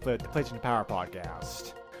PlayStation Power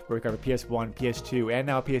podcast, where we cover PS1, PS2, and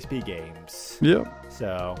now PSP games. Yep.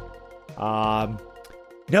 So,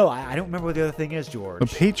 no, I don't remember what the other thing is, George. A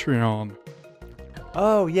Patreon.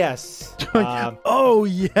 Oh, yes. Oh,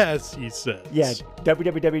 yes, he says. Yeah,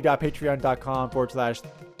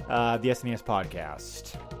 www.patreon.com/the SNES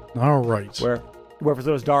podcast. All right. Where for as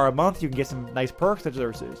little as $1 a month, you can get some nice perks, such as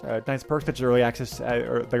early access to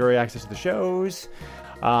the shows,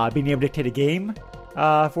 being able to dictate a game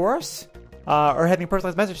for us, or having a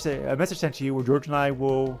personalized message sent to you where George and I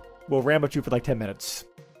will ramble at you for like 10 minutes.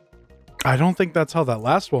 I don't think that's how that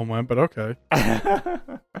last one went, but okay.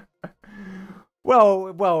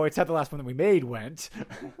 Well, it's how the last one that we made went.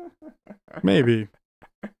 Maybe.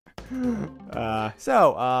 This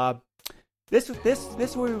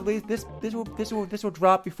will release. This will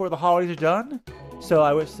drop before the holidays are done. So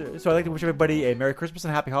I'd like to wish everybody a Merry Christmas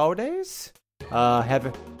and Happy Holidays.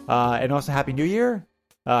 And also Happy New Year.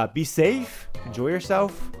 Be safe. Enjoy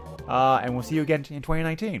yourself. And we'll see you again in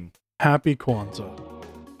 2019. Happy Kwanzaa.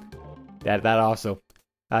 That also.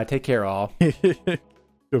 Take care, all.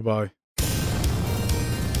 Goodbye.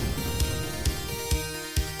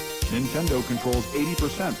 Nintendo controls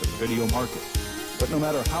 80% of the video market. But no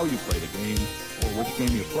matter how you play the game, or which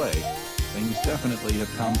game you play, things definitely have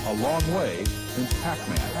come a long way since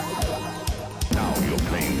Pac-Man. Now you're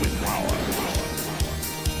playing with power.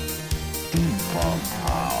 Super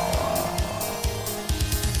power.